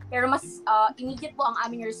 Pero mas immediate po ang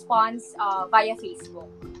aming response via Facebook.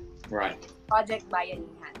 Right. Project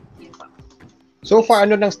Bayanihan. Yun po. So far,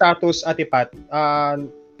 ano ng status, Ate Pat?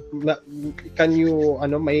 Can you,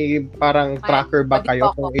 may parang tracker ba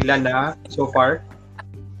kayo kung ilan na so far?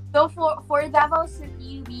 So for Davao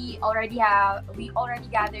City, we already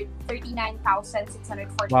gathered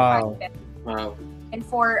 39,645 pesos. Wow. And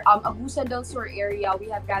for Abusa del Sur area,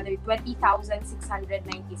 we have gathered 20,696.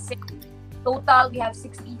 Total, we have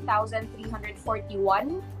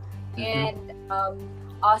 60,341. And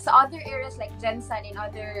sa other areas like Jensen and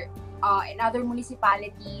other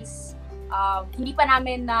municipalities, hindi pa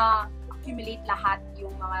namin na accumulate lahat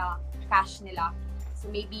yung mga cash nila. So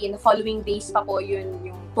maybe in the following days pa po yung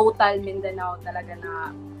total Mindanao talaga na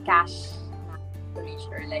cash na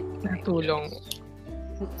donation like tulong.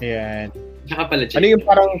 Yan. Ano yung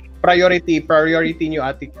parang priority niyo,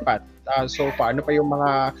 Ate Pat? So far, ano pa yung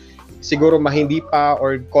mga siguro hindi pa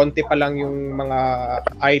or konti pa lang yung mga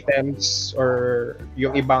items or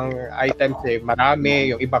yung ibang items marami,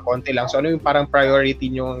 yung iba konti lang. So ano yung parang priority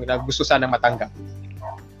niyo na gusto sanang matanggap?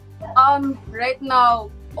 Right now,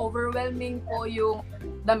 overwhelming po yung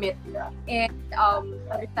damit. And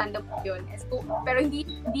understandable yun. So, pero hindi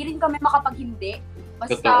rin kami makapaghindi.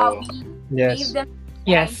 Basta we gave them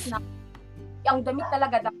na ang damit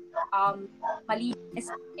talaga malinis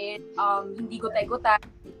and hindi gutay-gutay.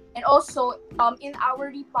 And also, in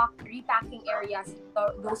our repacking areas,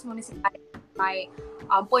 those municipalities, my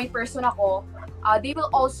point person ako, they will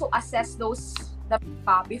also assess those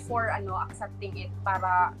pa before accepting it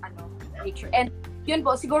para make sure. And yun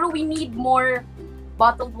po, siguro we need more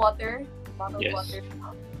bottled water. We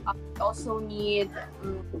also need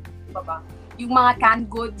yung mga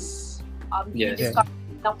canned goods.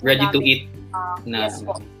 Ready to eat. Yes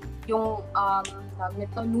po. Yung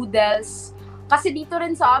noodles. Kasi dito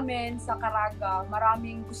rin sa amin, sa Caraga,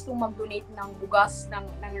 maraming gustong mag-donate ng bugas, ng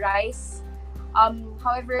rice.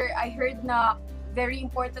 However, I heard na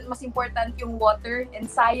mas important yung water and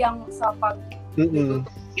sayang sa pag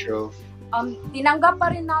True. Tinanggap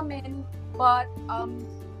pa rin namin, but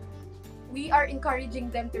we are encouraging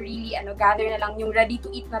them to really gather na lang yung ready to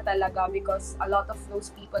eat na talaga because a lot of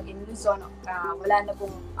those people in Luzon wala na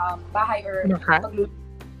pong bahay or pagluluto.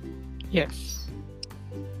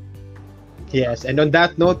 Yes, and on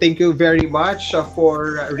that note, thank you very much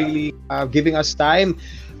for really giving us time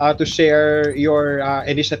to share your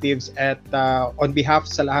initiatives at on behalf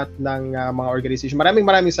sa lahat ng mga organization.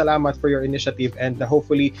 Maraming salamat for your initiative and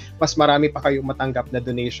hopefully mas marami pa kayong matanggap na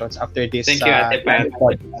donations after this. Thank you, Ate Pat.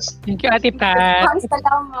 Thank you, Ate Pat.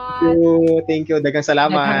 Thank you. Dagang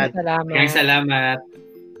salamat. Dagang salamat.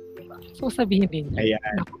 So sabihin din.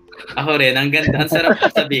 Ayan. Ako rin, ang ganda, ang sarap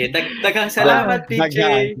sabihin. Dagang salamat, PJ.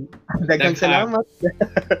 Dagang salamat.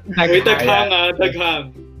 May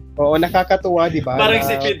daghang. Oo, nakakatuwa, di ba? Parang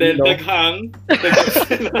si Fidel, daghang.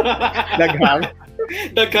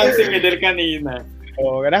 Daghang si Fidel kanina.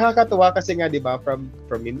 Oo, nakakatuwa kasi nga, di ba, from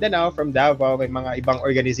Mindanao, from Davao, may mga ibang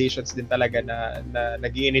organizations din talaga na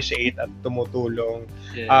nag-i-initiate at tumutulong.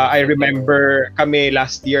 I remember kami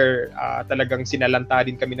last year, talagang sinalanta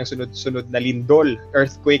din kami ng sunod-sunod na lindol.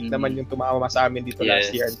 Earthquake naman yung tumama sa amin dito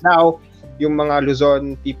last year. Now, yung mga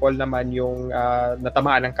Luzon people naman yung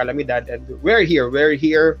natamaan ng kalamidad and we're here.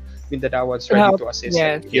 Mindanaoans ready to assist.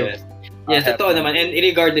 Yes, totoo naman. And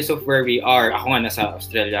regardless of where we are, ako nga nasa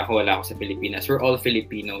Australia, wala ako sa Pilipinas. We're all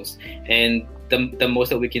Filipinos. And the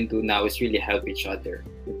most that we can do now is really help each other.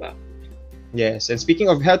 Diba? Yes, and speaking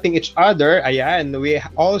of helping each other, ayan, we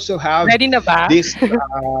also have ready na ba? This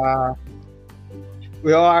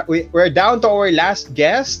we're down to our last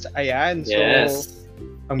guest. Ayan, so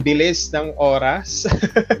ang bilis ng oras.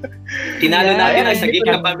 Tinalo natin ang sagip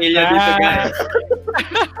ng pamilya dito, guys.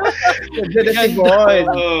 Si Von.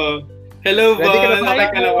 Hello, Von.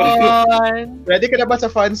 Ready ka na ba sa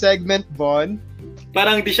fun segment, Von?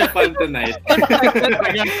 Parang di siya fun tonight.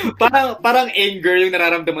 parang anger yung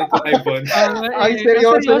nararamdaman ko kay Von. Ay,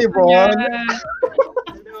 seryoso ni Von.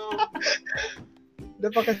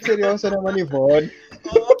 Napaka-seryoso naman ni Von.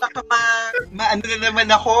 Oo, baka ano na naman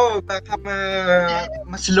ako. Baka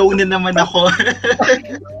ma-slow na naman ako.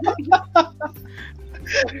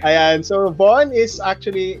 Ayan, so Von is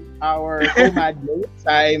actually our co-mad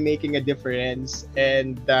sa Making a Difference.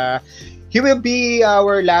 And he will be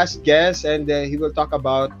our last guest and he will talk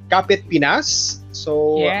about Kapit Pinas.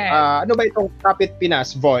 So, ano ba itong Kapit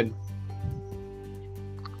Pinas, Von?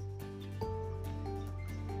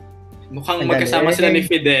 Mukhang magkasama sila ni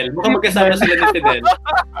Fidel.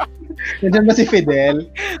 Nandiyan ba si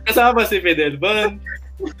Fidel? Kasama si Fidel, Bon.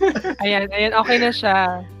 Ayan, okay na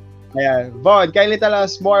siya. Ayan. Von, kindly tell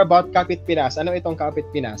us more about Kapit Pinas. Ano itong Kapit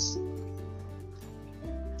Pinas?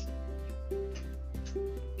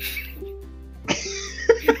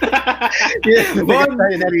 Yes, Von,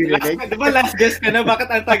 last guess ka na, bakit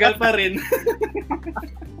ang tagal pa rin?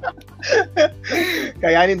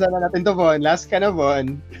 Kayanin sana natin to, Von. Last ka na,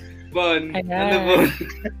 Von. Bon, ano Bon?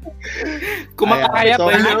 Kumakaya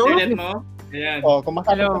pa yung internet mo? Ayan.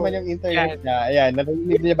 Kumakaya naman yung internet niya. Ayan,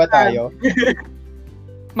 narinig niya ba tayo?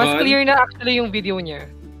 Mas clear na actually yung video niya.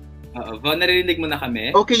 Oo, Von, narinig mo na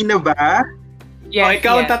kami? Okay na ba? Yes,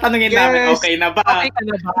 ikaw ang tatanungin namin, okay na ba? Okay ka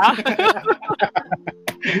na ba?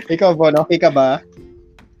 Ikaw, Von, okay ka ba?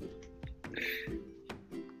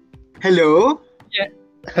 Hello? Yeah.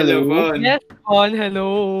 Hello, Von. Yes, Von, hello.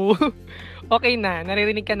 Okay na,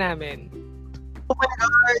 naririnig ka namin. Oh my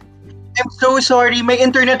God. I'm so sorry. My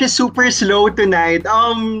internet is super slow tonight.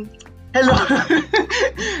 Hello.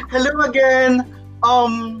 Hello again.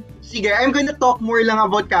 Sige, I'm gonna talk more lang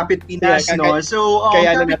about Kapit Pinas, no? So,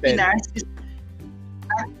 Kapit Pinas is...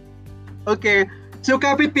 Okay. So,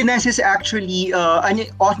 Kapit Pinas is actually an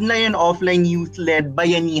online and offline youth-led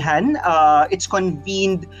bayanihan. It's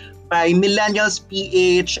convened by Millennials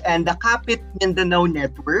PH and the Kapit Mindanao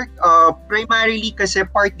Network. Primarily kasi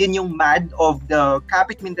part din yung MAD of the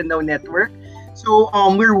Kapit Mindanao Network. So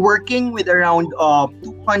we're working with around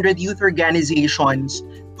 200 youth organizations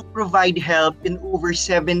to provide help in over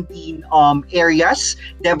 17 areas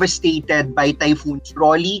devastated by typhoons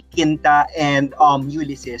Rolly, Quinta, and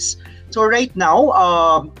Ulysses. So right now,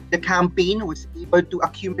 the campaign was able to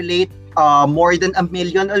accumulate more than 1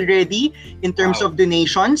 million already in terms of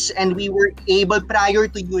donations, and we were able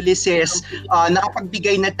prior to Ulysses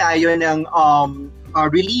nakapagbigay na tayo ng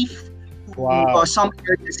relief to some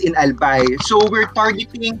areas in Albay. So we're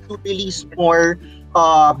targeting to release more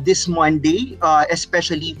this Monday,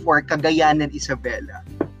 especially for Cagayan and Isabela.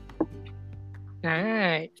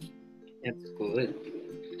 Nice. That's good.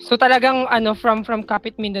 So talagang from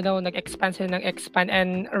Kapit Mindanao nag-expand sila ng expand,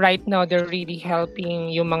 and right now they're really helping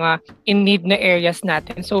yung mga in need na areas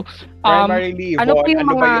natin. So primarily, ano ba yung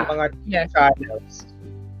mga channels?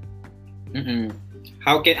 Mm-hmm.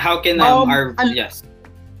 How can our yes.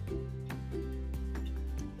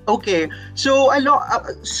 Okay. So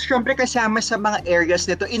syempre kasama sa mga areas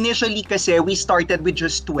nito. Initially kasi we started with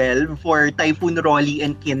just 12 for Typhoon Rolly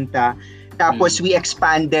and Quinta. Tapos we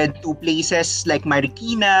expanded to places like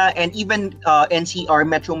Marikina and even NCR,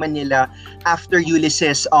 Metro Manila, after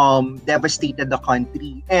Ulysses devastated the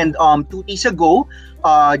country. And 2 days ago,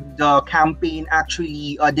 the campaign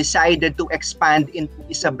actually decided to expand into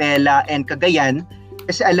Isabela and Cagayan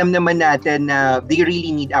kasi alam naman natin na they really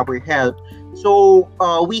need our help. So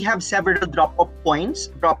we have several drop-off points,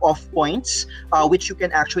 which you can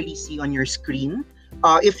actually see on your screen.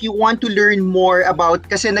 If you want to learn more about,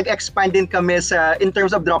 kasi nag-expand din kami in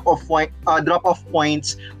terms of drop-off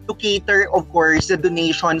points to cater, of course, the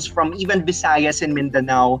donations from even Visayas and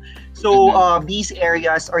Mindanao. So these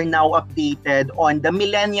areas are now updated on the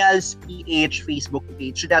Millennials PH Facebook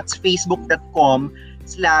page. That's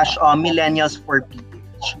facebook.com/millennials4ph.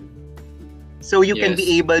 So you can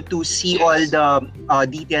be able to see all the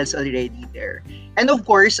details already there. And of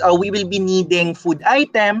course, we will be needing food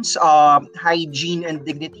items, hygiene and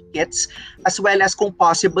dignity kits, as well as kung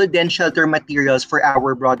possible then shelter materials for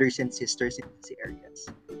our brothers and sisters in these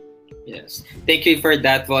areas. Yes. Thank you for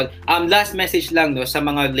that, Von. Last message lang no sa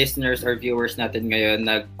mga listeners or viewers natin ngayon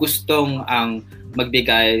na gustong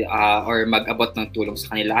magbigay or mag-abot ng tulong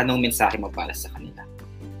sa kanila. Anong mensahe mo para sa kanila?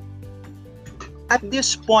 At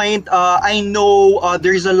this point, I know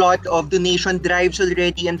there's a lot of donation drives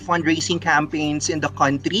already and fundraising campaigns in the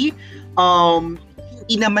country.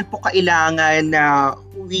 Hindi naman po kailangan na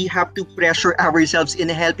we have to pressure ourselves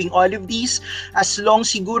in helping all of these. As long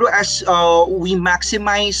siguro as we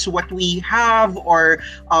maximize what we have or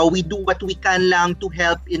we do what we can lang to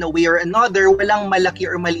help in a way or another, walang malaki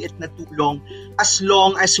or maliit na tulong as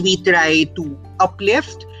long as we try to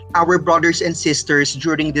uplift our brothers and sisters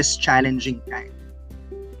during this challenging time.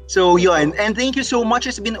 So yun, and thank you so much.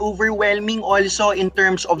 It's been overwhelming also in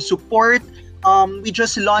terms of support. We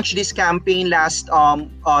just launched this campaign last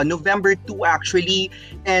November 2 actually,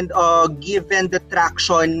 and given the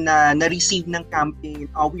traction na na-receive ng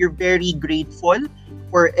campaign, we're very grateful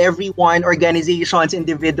for everyone, organizations,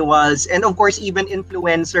 individuals, and of course even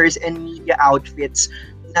influencers and media outfits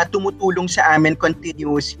na tumutulong sa amin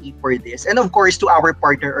continuously for this, and of course to our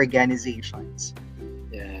partner organizations.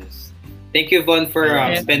 Thank you, Von, for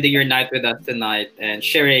spending your night with us tonight and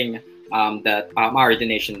sharing that our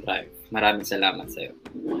donation drive. Maraming salamat sa iyo.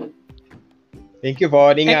 Thank you,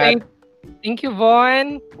 Von. Ingat. Thank you,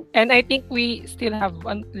 Von. And I think we still have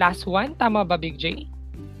one last one. Tama ba, Big J?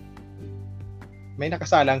 May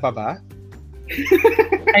nakasalang pa ba?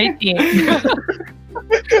 I think.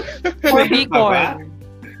 For Bicol.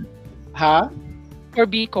 Ha? For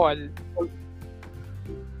Bicol.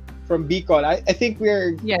 From Bicol. I think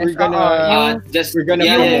we're gonna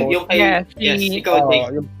yung kay, ikaw,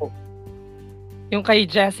 yung kay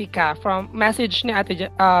Jessica, from message ni Ate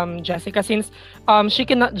Jessica, since she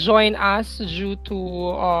cannot join us due to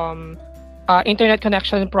internet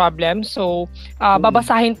connection problem. So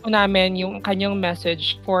babasahin po namin yung kanyang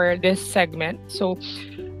message for this segment. So,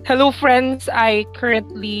 hello friends, I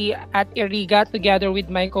currently at Iriga together with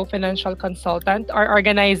my co-financial consultant are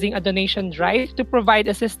organizing a donation drive to provide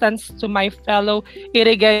assistance to my fellow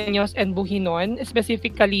Irigaños and Buhinon,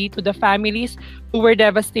 specifically to the families who were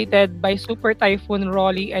devastated by Super Typhoon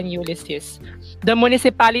Rolly and Ulysses. The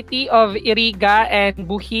municipality of Iriga and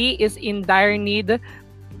Buhi is in dire need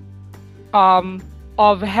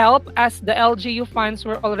of help as the LGU funds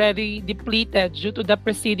were already depleted due to the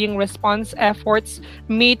preceding response efforts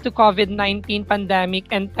made to COVID-19 pandemic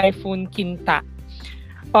and Typhoon Kinta.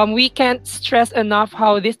 We can't stress enough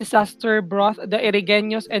how this disaster brought the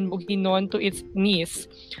Irigaños and Buhinon to its knees.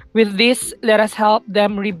 With this, let us help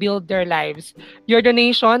them rebuild their lives. Your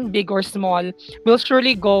donation, big or small, will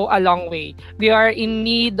surely go a long way. We are in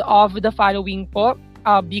need of the following po: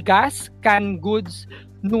 bigas, canned goods,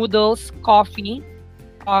 noodles, coffee,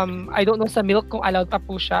 I don't know sa milk kung allowed pa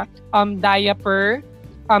po siya, diaper,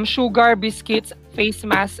 sugar, biscuits, face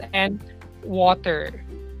mask, and water.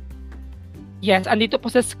 Yes, andito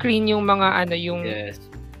po sa screen yung mga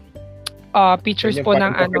pictures po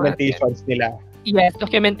ng documentations nila. Yes,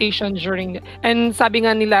 documentation during and sabi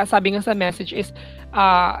nga sa message is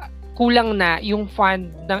kulang na yung fund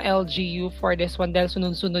ng LGU for this one dahil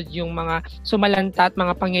sunod-sunod yung mga sumalanta at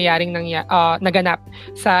mga pangyayaring naganap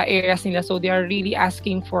sa areas nila. So they are really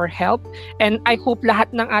asking for help. And I hope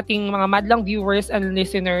lahat ng ating mga madlang viewers and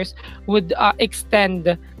listeners would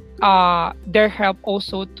extend their help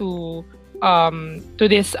also to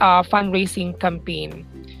this fundraising campaign.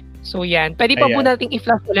 So yan. Pwede pa po nating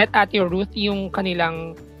i-flash ulit Ate Ruth yung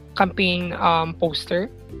kanilang campaign poster.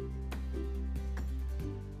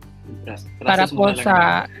 Para po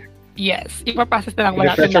sa yes, ipaprocess na lang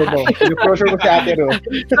wala na lahat. Pressure mo si Ate Ruth.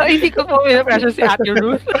 So hindi ko po pressure si Ate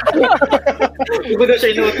Ruth. Hindi ko na siya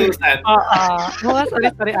inuutusan. Mga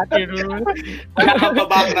sorry Ate Ruth. Wala kang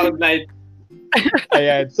pa-background light.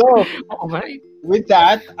 Ayan. So, with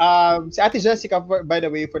that, si Ate Jessica, by the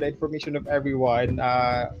way, for the information of everyone,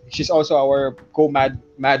 she's also our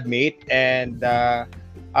co-madmate and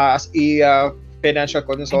as a financial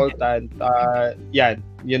consultant,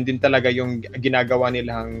 yan din talaga yung ginagawa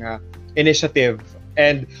nilang initiative.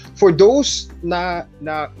 And for those na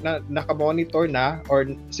nakamonitor na or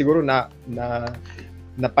siguro na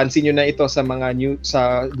napansin nyo na ito sa mga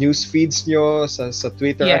news feeds nyo, sa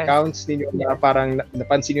Twitter accounts niyo, na parang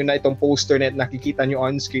napansin nyo na itong poster na nakikita nyo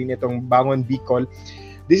on screen, itong Bangon Bicol.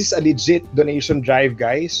 This is a legit donation drive,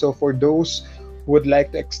 guys. So for those who would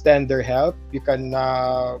like to extend their help, you can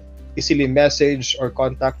easily message or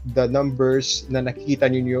contact the numbers na nakikita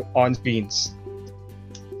niyo on screens.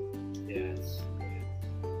 Yes.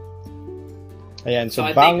 Ayan, so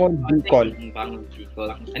Bangon Bicol. Bangon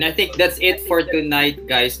Bicol. And I think that's it for tonight,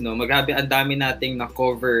 guys. No, maghabi ang dami nating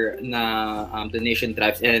na-cover na donation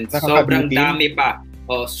drives and sobrang dami pa.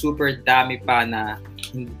 Super dami pa na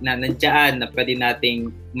nandiyan na pwede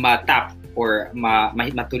nating matap or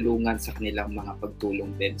matulungan sa kanilang mga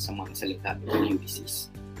pagtulong din sa mga salita ng UBCs.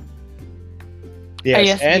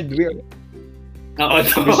 Yes, and we're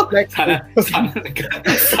sana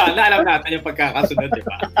alam natin yung pagkakasunod, di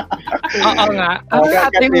ba? Oo nga. Ang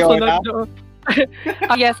ating sunod doon.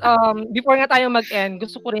 Yes, before nga tayo mag-end,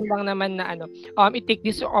 gusto ko rin lang naman na i-take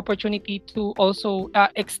this opportunity to also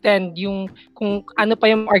extend yung kung ano pa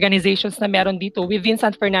yung organizations na meron dito within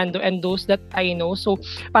San Fernando and those that I know. So,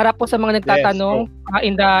 para po sa mga nagtatanong,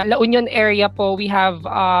 in the La Union area po, we have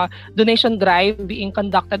donation drive being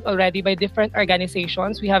conducted already by different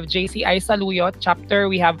organizations. We have JCI Saluyot chapter,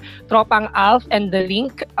 we have Tropang Alf and The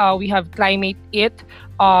Link, we have Climate It,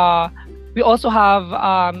 we also have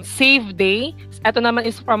Save Day. Ito naman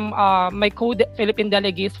is from my co-Philippine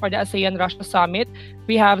delegates for the ASEAN-Russia Summit.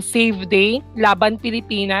 We have Save Day, Laban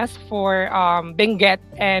Pilipinas for Benguet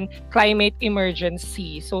and Climate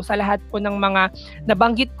Emergency. So sa lahat po ng mga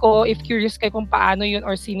nabanggit ko, if curious kayo kung paano yun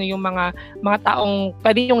or sino yung mga taong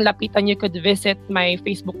pwede yung lapitan, you could visit my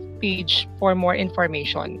Facebook page for more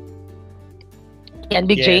information. Yan,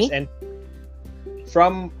 Big J? And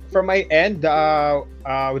from my end,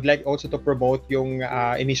 would like also to promote yung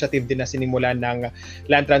initiative din na sinimulan ng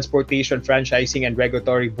Land Transportation Franchising and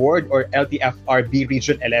Regulatory Board or LTFRB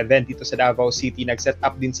Region 11 dito sa Davao City. Nag-set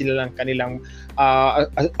up din sila ng kanilang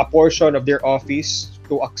a portion of their office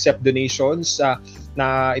to accept donations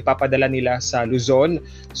na ipapadala nila sa Luzon.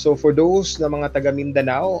 So for those na mga taga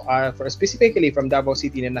Mindanao, specifically from Davao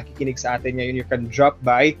City na nakikinig sa atin ngayon, you can drop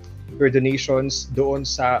by your donations doon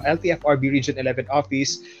sa LTFRB Region 11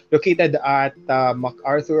 office located at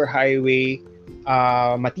MacArthur Highway,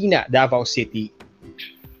 Matina, Davao City.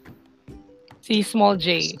 Si Small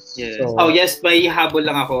J. Yes. So, yes, may habol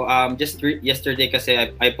lang ako. Just yesterday kasi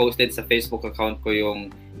I posted sa Facebook account ko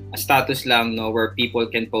yung status lang, no, where people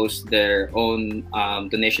can post their own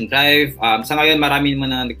donation drive. Sa ngayon marami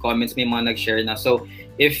naman na nag-comments, may mga nag-share na. So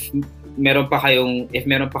if meron pa kayong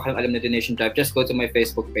alam na donation drive, just go to my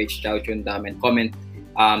Facebook page, Chow Chun Dam, and comment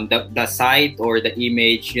the site or the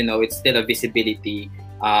image. You know, it's still a visibility.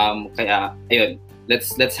 Kaya ayun,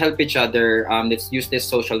 let's help each other. Let's use this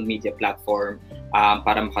social media platform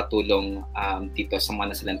para makatulong dito sa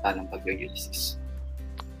mga nasalanta ng Bagyo Ulysses.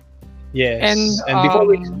 Yes. And before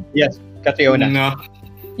yes, Catriona. No.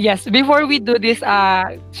 Yes, before we do this,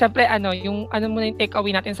 syempre yung muna yung take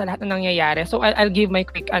away natin sa lahat ng nangyayari. So I'll give my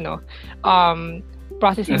quick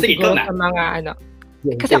processing siguro sa mga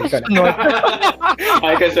kasi ako sunod.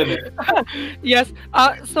 Ay, kasunod. Yes.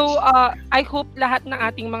 So I hope lahat ng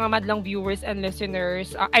ating mga madlang viewers and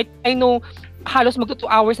listeners, I know halos magto 2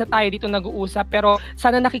 hours na tayo dito nag-uusap, pero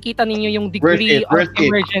sana nakikita ninyo yung degree of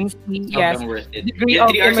emergency. Yes. Degree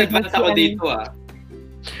of emergency. Ako dito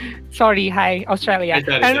Sorry, hi, Australia.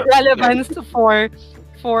 And relevance for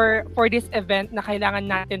this event na kailangan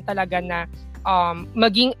natin talaga na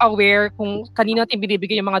maging aware kung kanino natin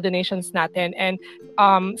binibigay yung mga donations natin and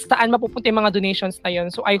saan mapupunta yung mga donations na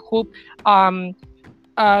yun. So I hope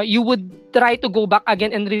you would try to go back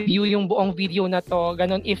again and review yung buong video na to.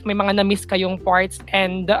 Ganon, if may mga na-miss kayong parts.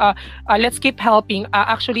 And let's keep helping.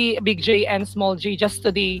 Actually, Big J and Small J, just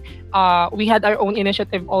today, we had our own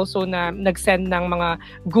initiative also na nag-send ng mga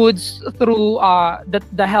goods through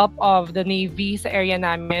the help of the Navy sa area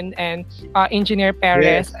namin and Engineer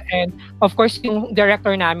Perez. Yes. And of course, yung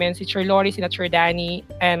director namin, si Sir Lori, si Sir Danny,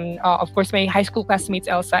 and of course, my high school classmates,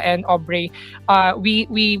 Elsa and Aubrey.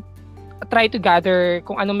 We try to gather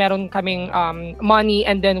kung ano meron kaming money,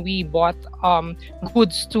 and then we bought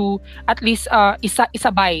goods to at least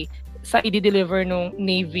isabay sa i-deliver ng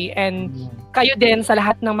Navy. And kayo din sa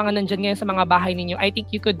lahat ng mga nandyan ngayon sa mga bahay ninyo, I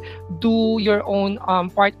think you could do your own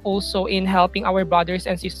part also in helping our brothers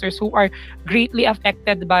and sisters who are greatly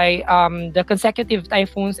affected by the consecutive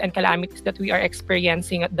typhoons and calamities that we are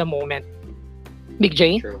experiencing at the moment. Big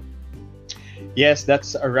J? True. Yes,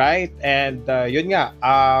 that's right. And yun nga,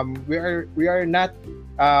 we are not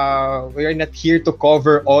here to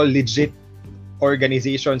cover all legit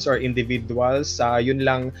organizations or individuals. Yun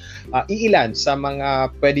lang iilan sa mga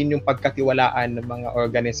pwede niyong pagkatiwalaan ng mga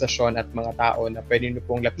organisasyon at mga tao na pwede niyo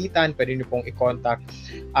pong lapitan, pwede niyo pong i-contact.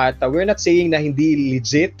 At we're not saying na hindi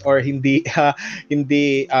legit or hindi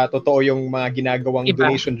totoo yung mga ginagawang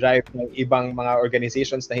donation drive ng ibang mga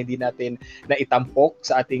organizations na hindi natin naitampok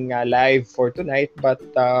sa ating live for tonight, but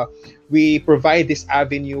we provide this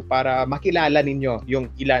avenue para makilala ninyo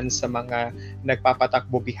yung ilan sa mga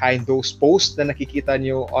nagpapatakbo behind those posts na nakikita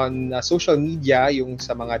nyo on social media, yung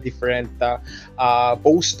sa mga different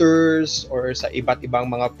posters or sa iba't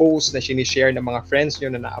ibang mga posts na sinishare ng mga friends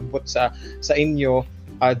nyo na naabot sa inyo.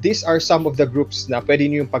 These are some of the groups na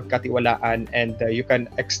pwede nyo yung pagkatiwalaan, and you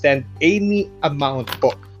can extend any amount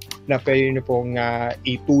po na pwede nyo pong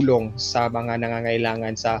itulong sa mga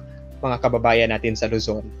nangangailangan sa mga kababayan natin sa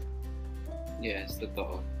Luzon. Yes,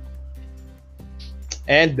 totoo.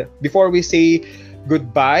 And before we say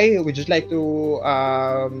goodbye, we'd just like to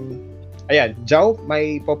Jow,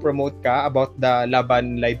 may po-promote ka about the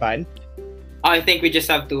Laban Layban? I think we just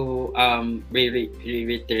have to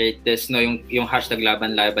reiterate this, no, yung hashtag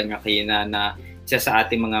Laban Layban nga kaya na isa sa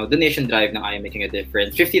ating mga donation drive ng I Am Making a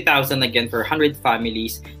Difference. 50,000 again for 100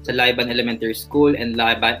 families sa Layban Elementary School and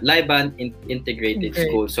Layban Integrated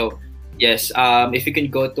School. So yes, if you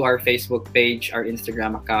can go to our Facebook page, our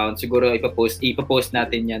Instagram account, siguro ipopost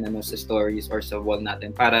natin yan sa stories or sa wall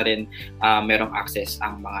natin para rin merong access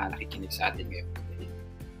ang mga nakikinig sa atin ngayon.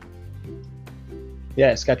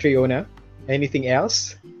 Yes, Catriona, anything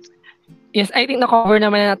else? Yes, I think na-cover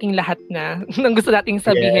naman natin lahat na ng gusto nating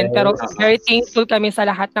sabihin. Yes. Pero very thankful kami sa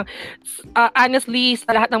lahat ng, honestly,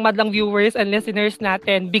 sa lahat ng madlang viewers and listeners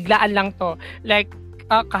natin. Biglaan lang to. Like,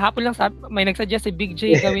 kahapon lang may nagsuggest si Big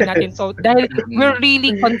J gawin natin to. Dahil we're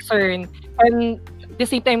really concerned. And the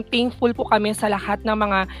same time, thankful po kami sa lahat ng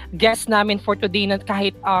mga guests namin for today na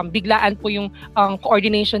kahit biglaan po yung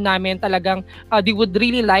coordination namin, talagang they would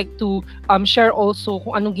really like to share also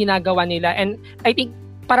kung anong ginagawa nila. And I think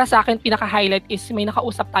para sa akin, pinaka-highlight is may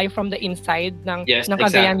nakausap tayo from the inside ng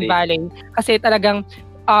Cagayan Valley. Kasi talagang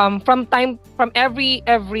from every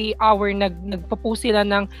hour nagpo sila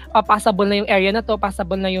ng passable na yung area na to,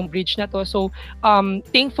 passable na yung bridge na to. So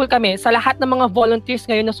thankful kami sa lahat ng mga volunteers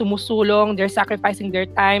ngayon na sumusulong, they're sacrificing their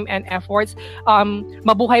time and efforts.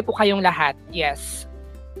 Mabuhay po kayong lahat. Yes.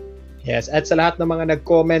 Yes, at sa lahat ng mga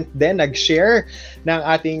nag-comment din, nag-share ng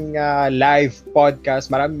ating live podcast,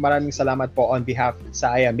 maraming salamat po on behalf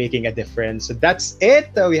sa I Am Making a Difference. So that's it.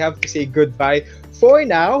 We have to say goodbye for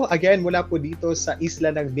now. Again, mula po dito sa isla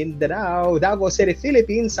ng Mindanao, Davao City,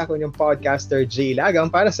 Philippines, ako yung podcaster Jay Lagang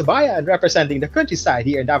para sa Bayan, representing the countryside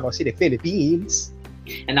here in Davao City, Philippines.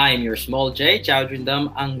 And I am your small J, Chow Jundam,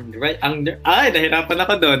 nahirapan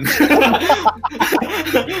ako doon.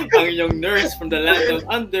 Ang yung nurse from the land of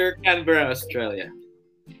under Canberra, Australia.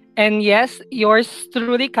 And yes, yours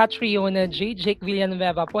truly, Catriona J. Jake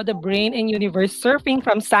Villanueva po, the brain and universe surfing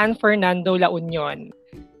from San Fernando, La Union.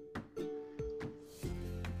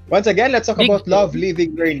 Once again, let's talk about love,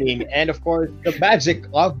 living, learning, and of course, the magic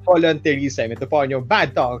of volunteerism. Ito po ang yung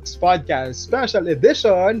Mad Talks Podcast Special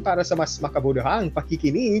Edition para sa mas makabuluhang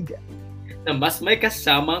pakikinig. Na mas may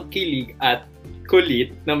kasamang kilig at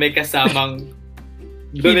kulit na may kasamang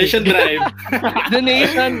donation drive.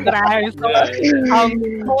 Donation drive. So,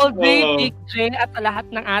 whole day, Big J at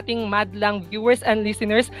lahat ng ating madlang viewers and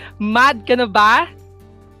listeners, mad ka na ba?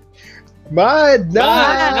 Mad na!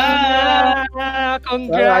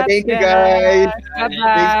 Congrats! Thank you, guys.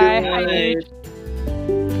 Bye-bye. Thank you.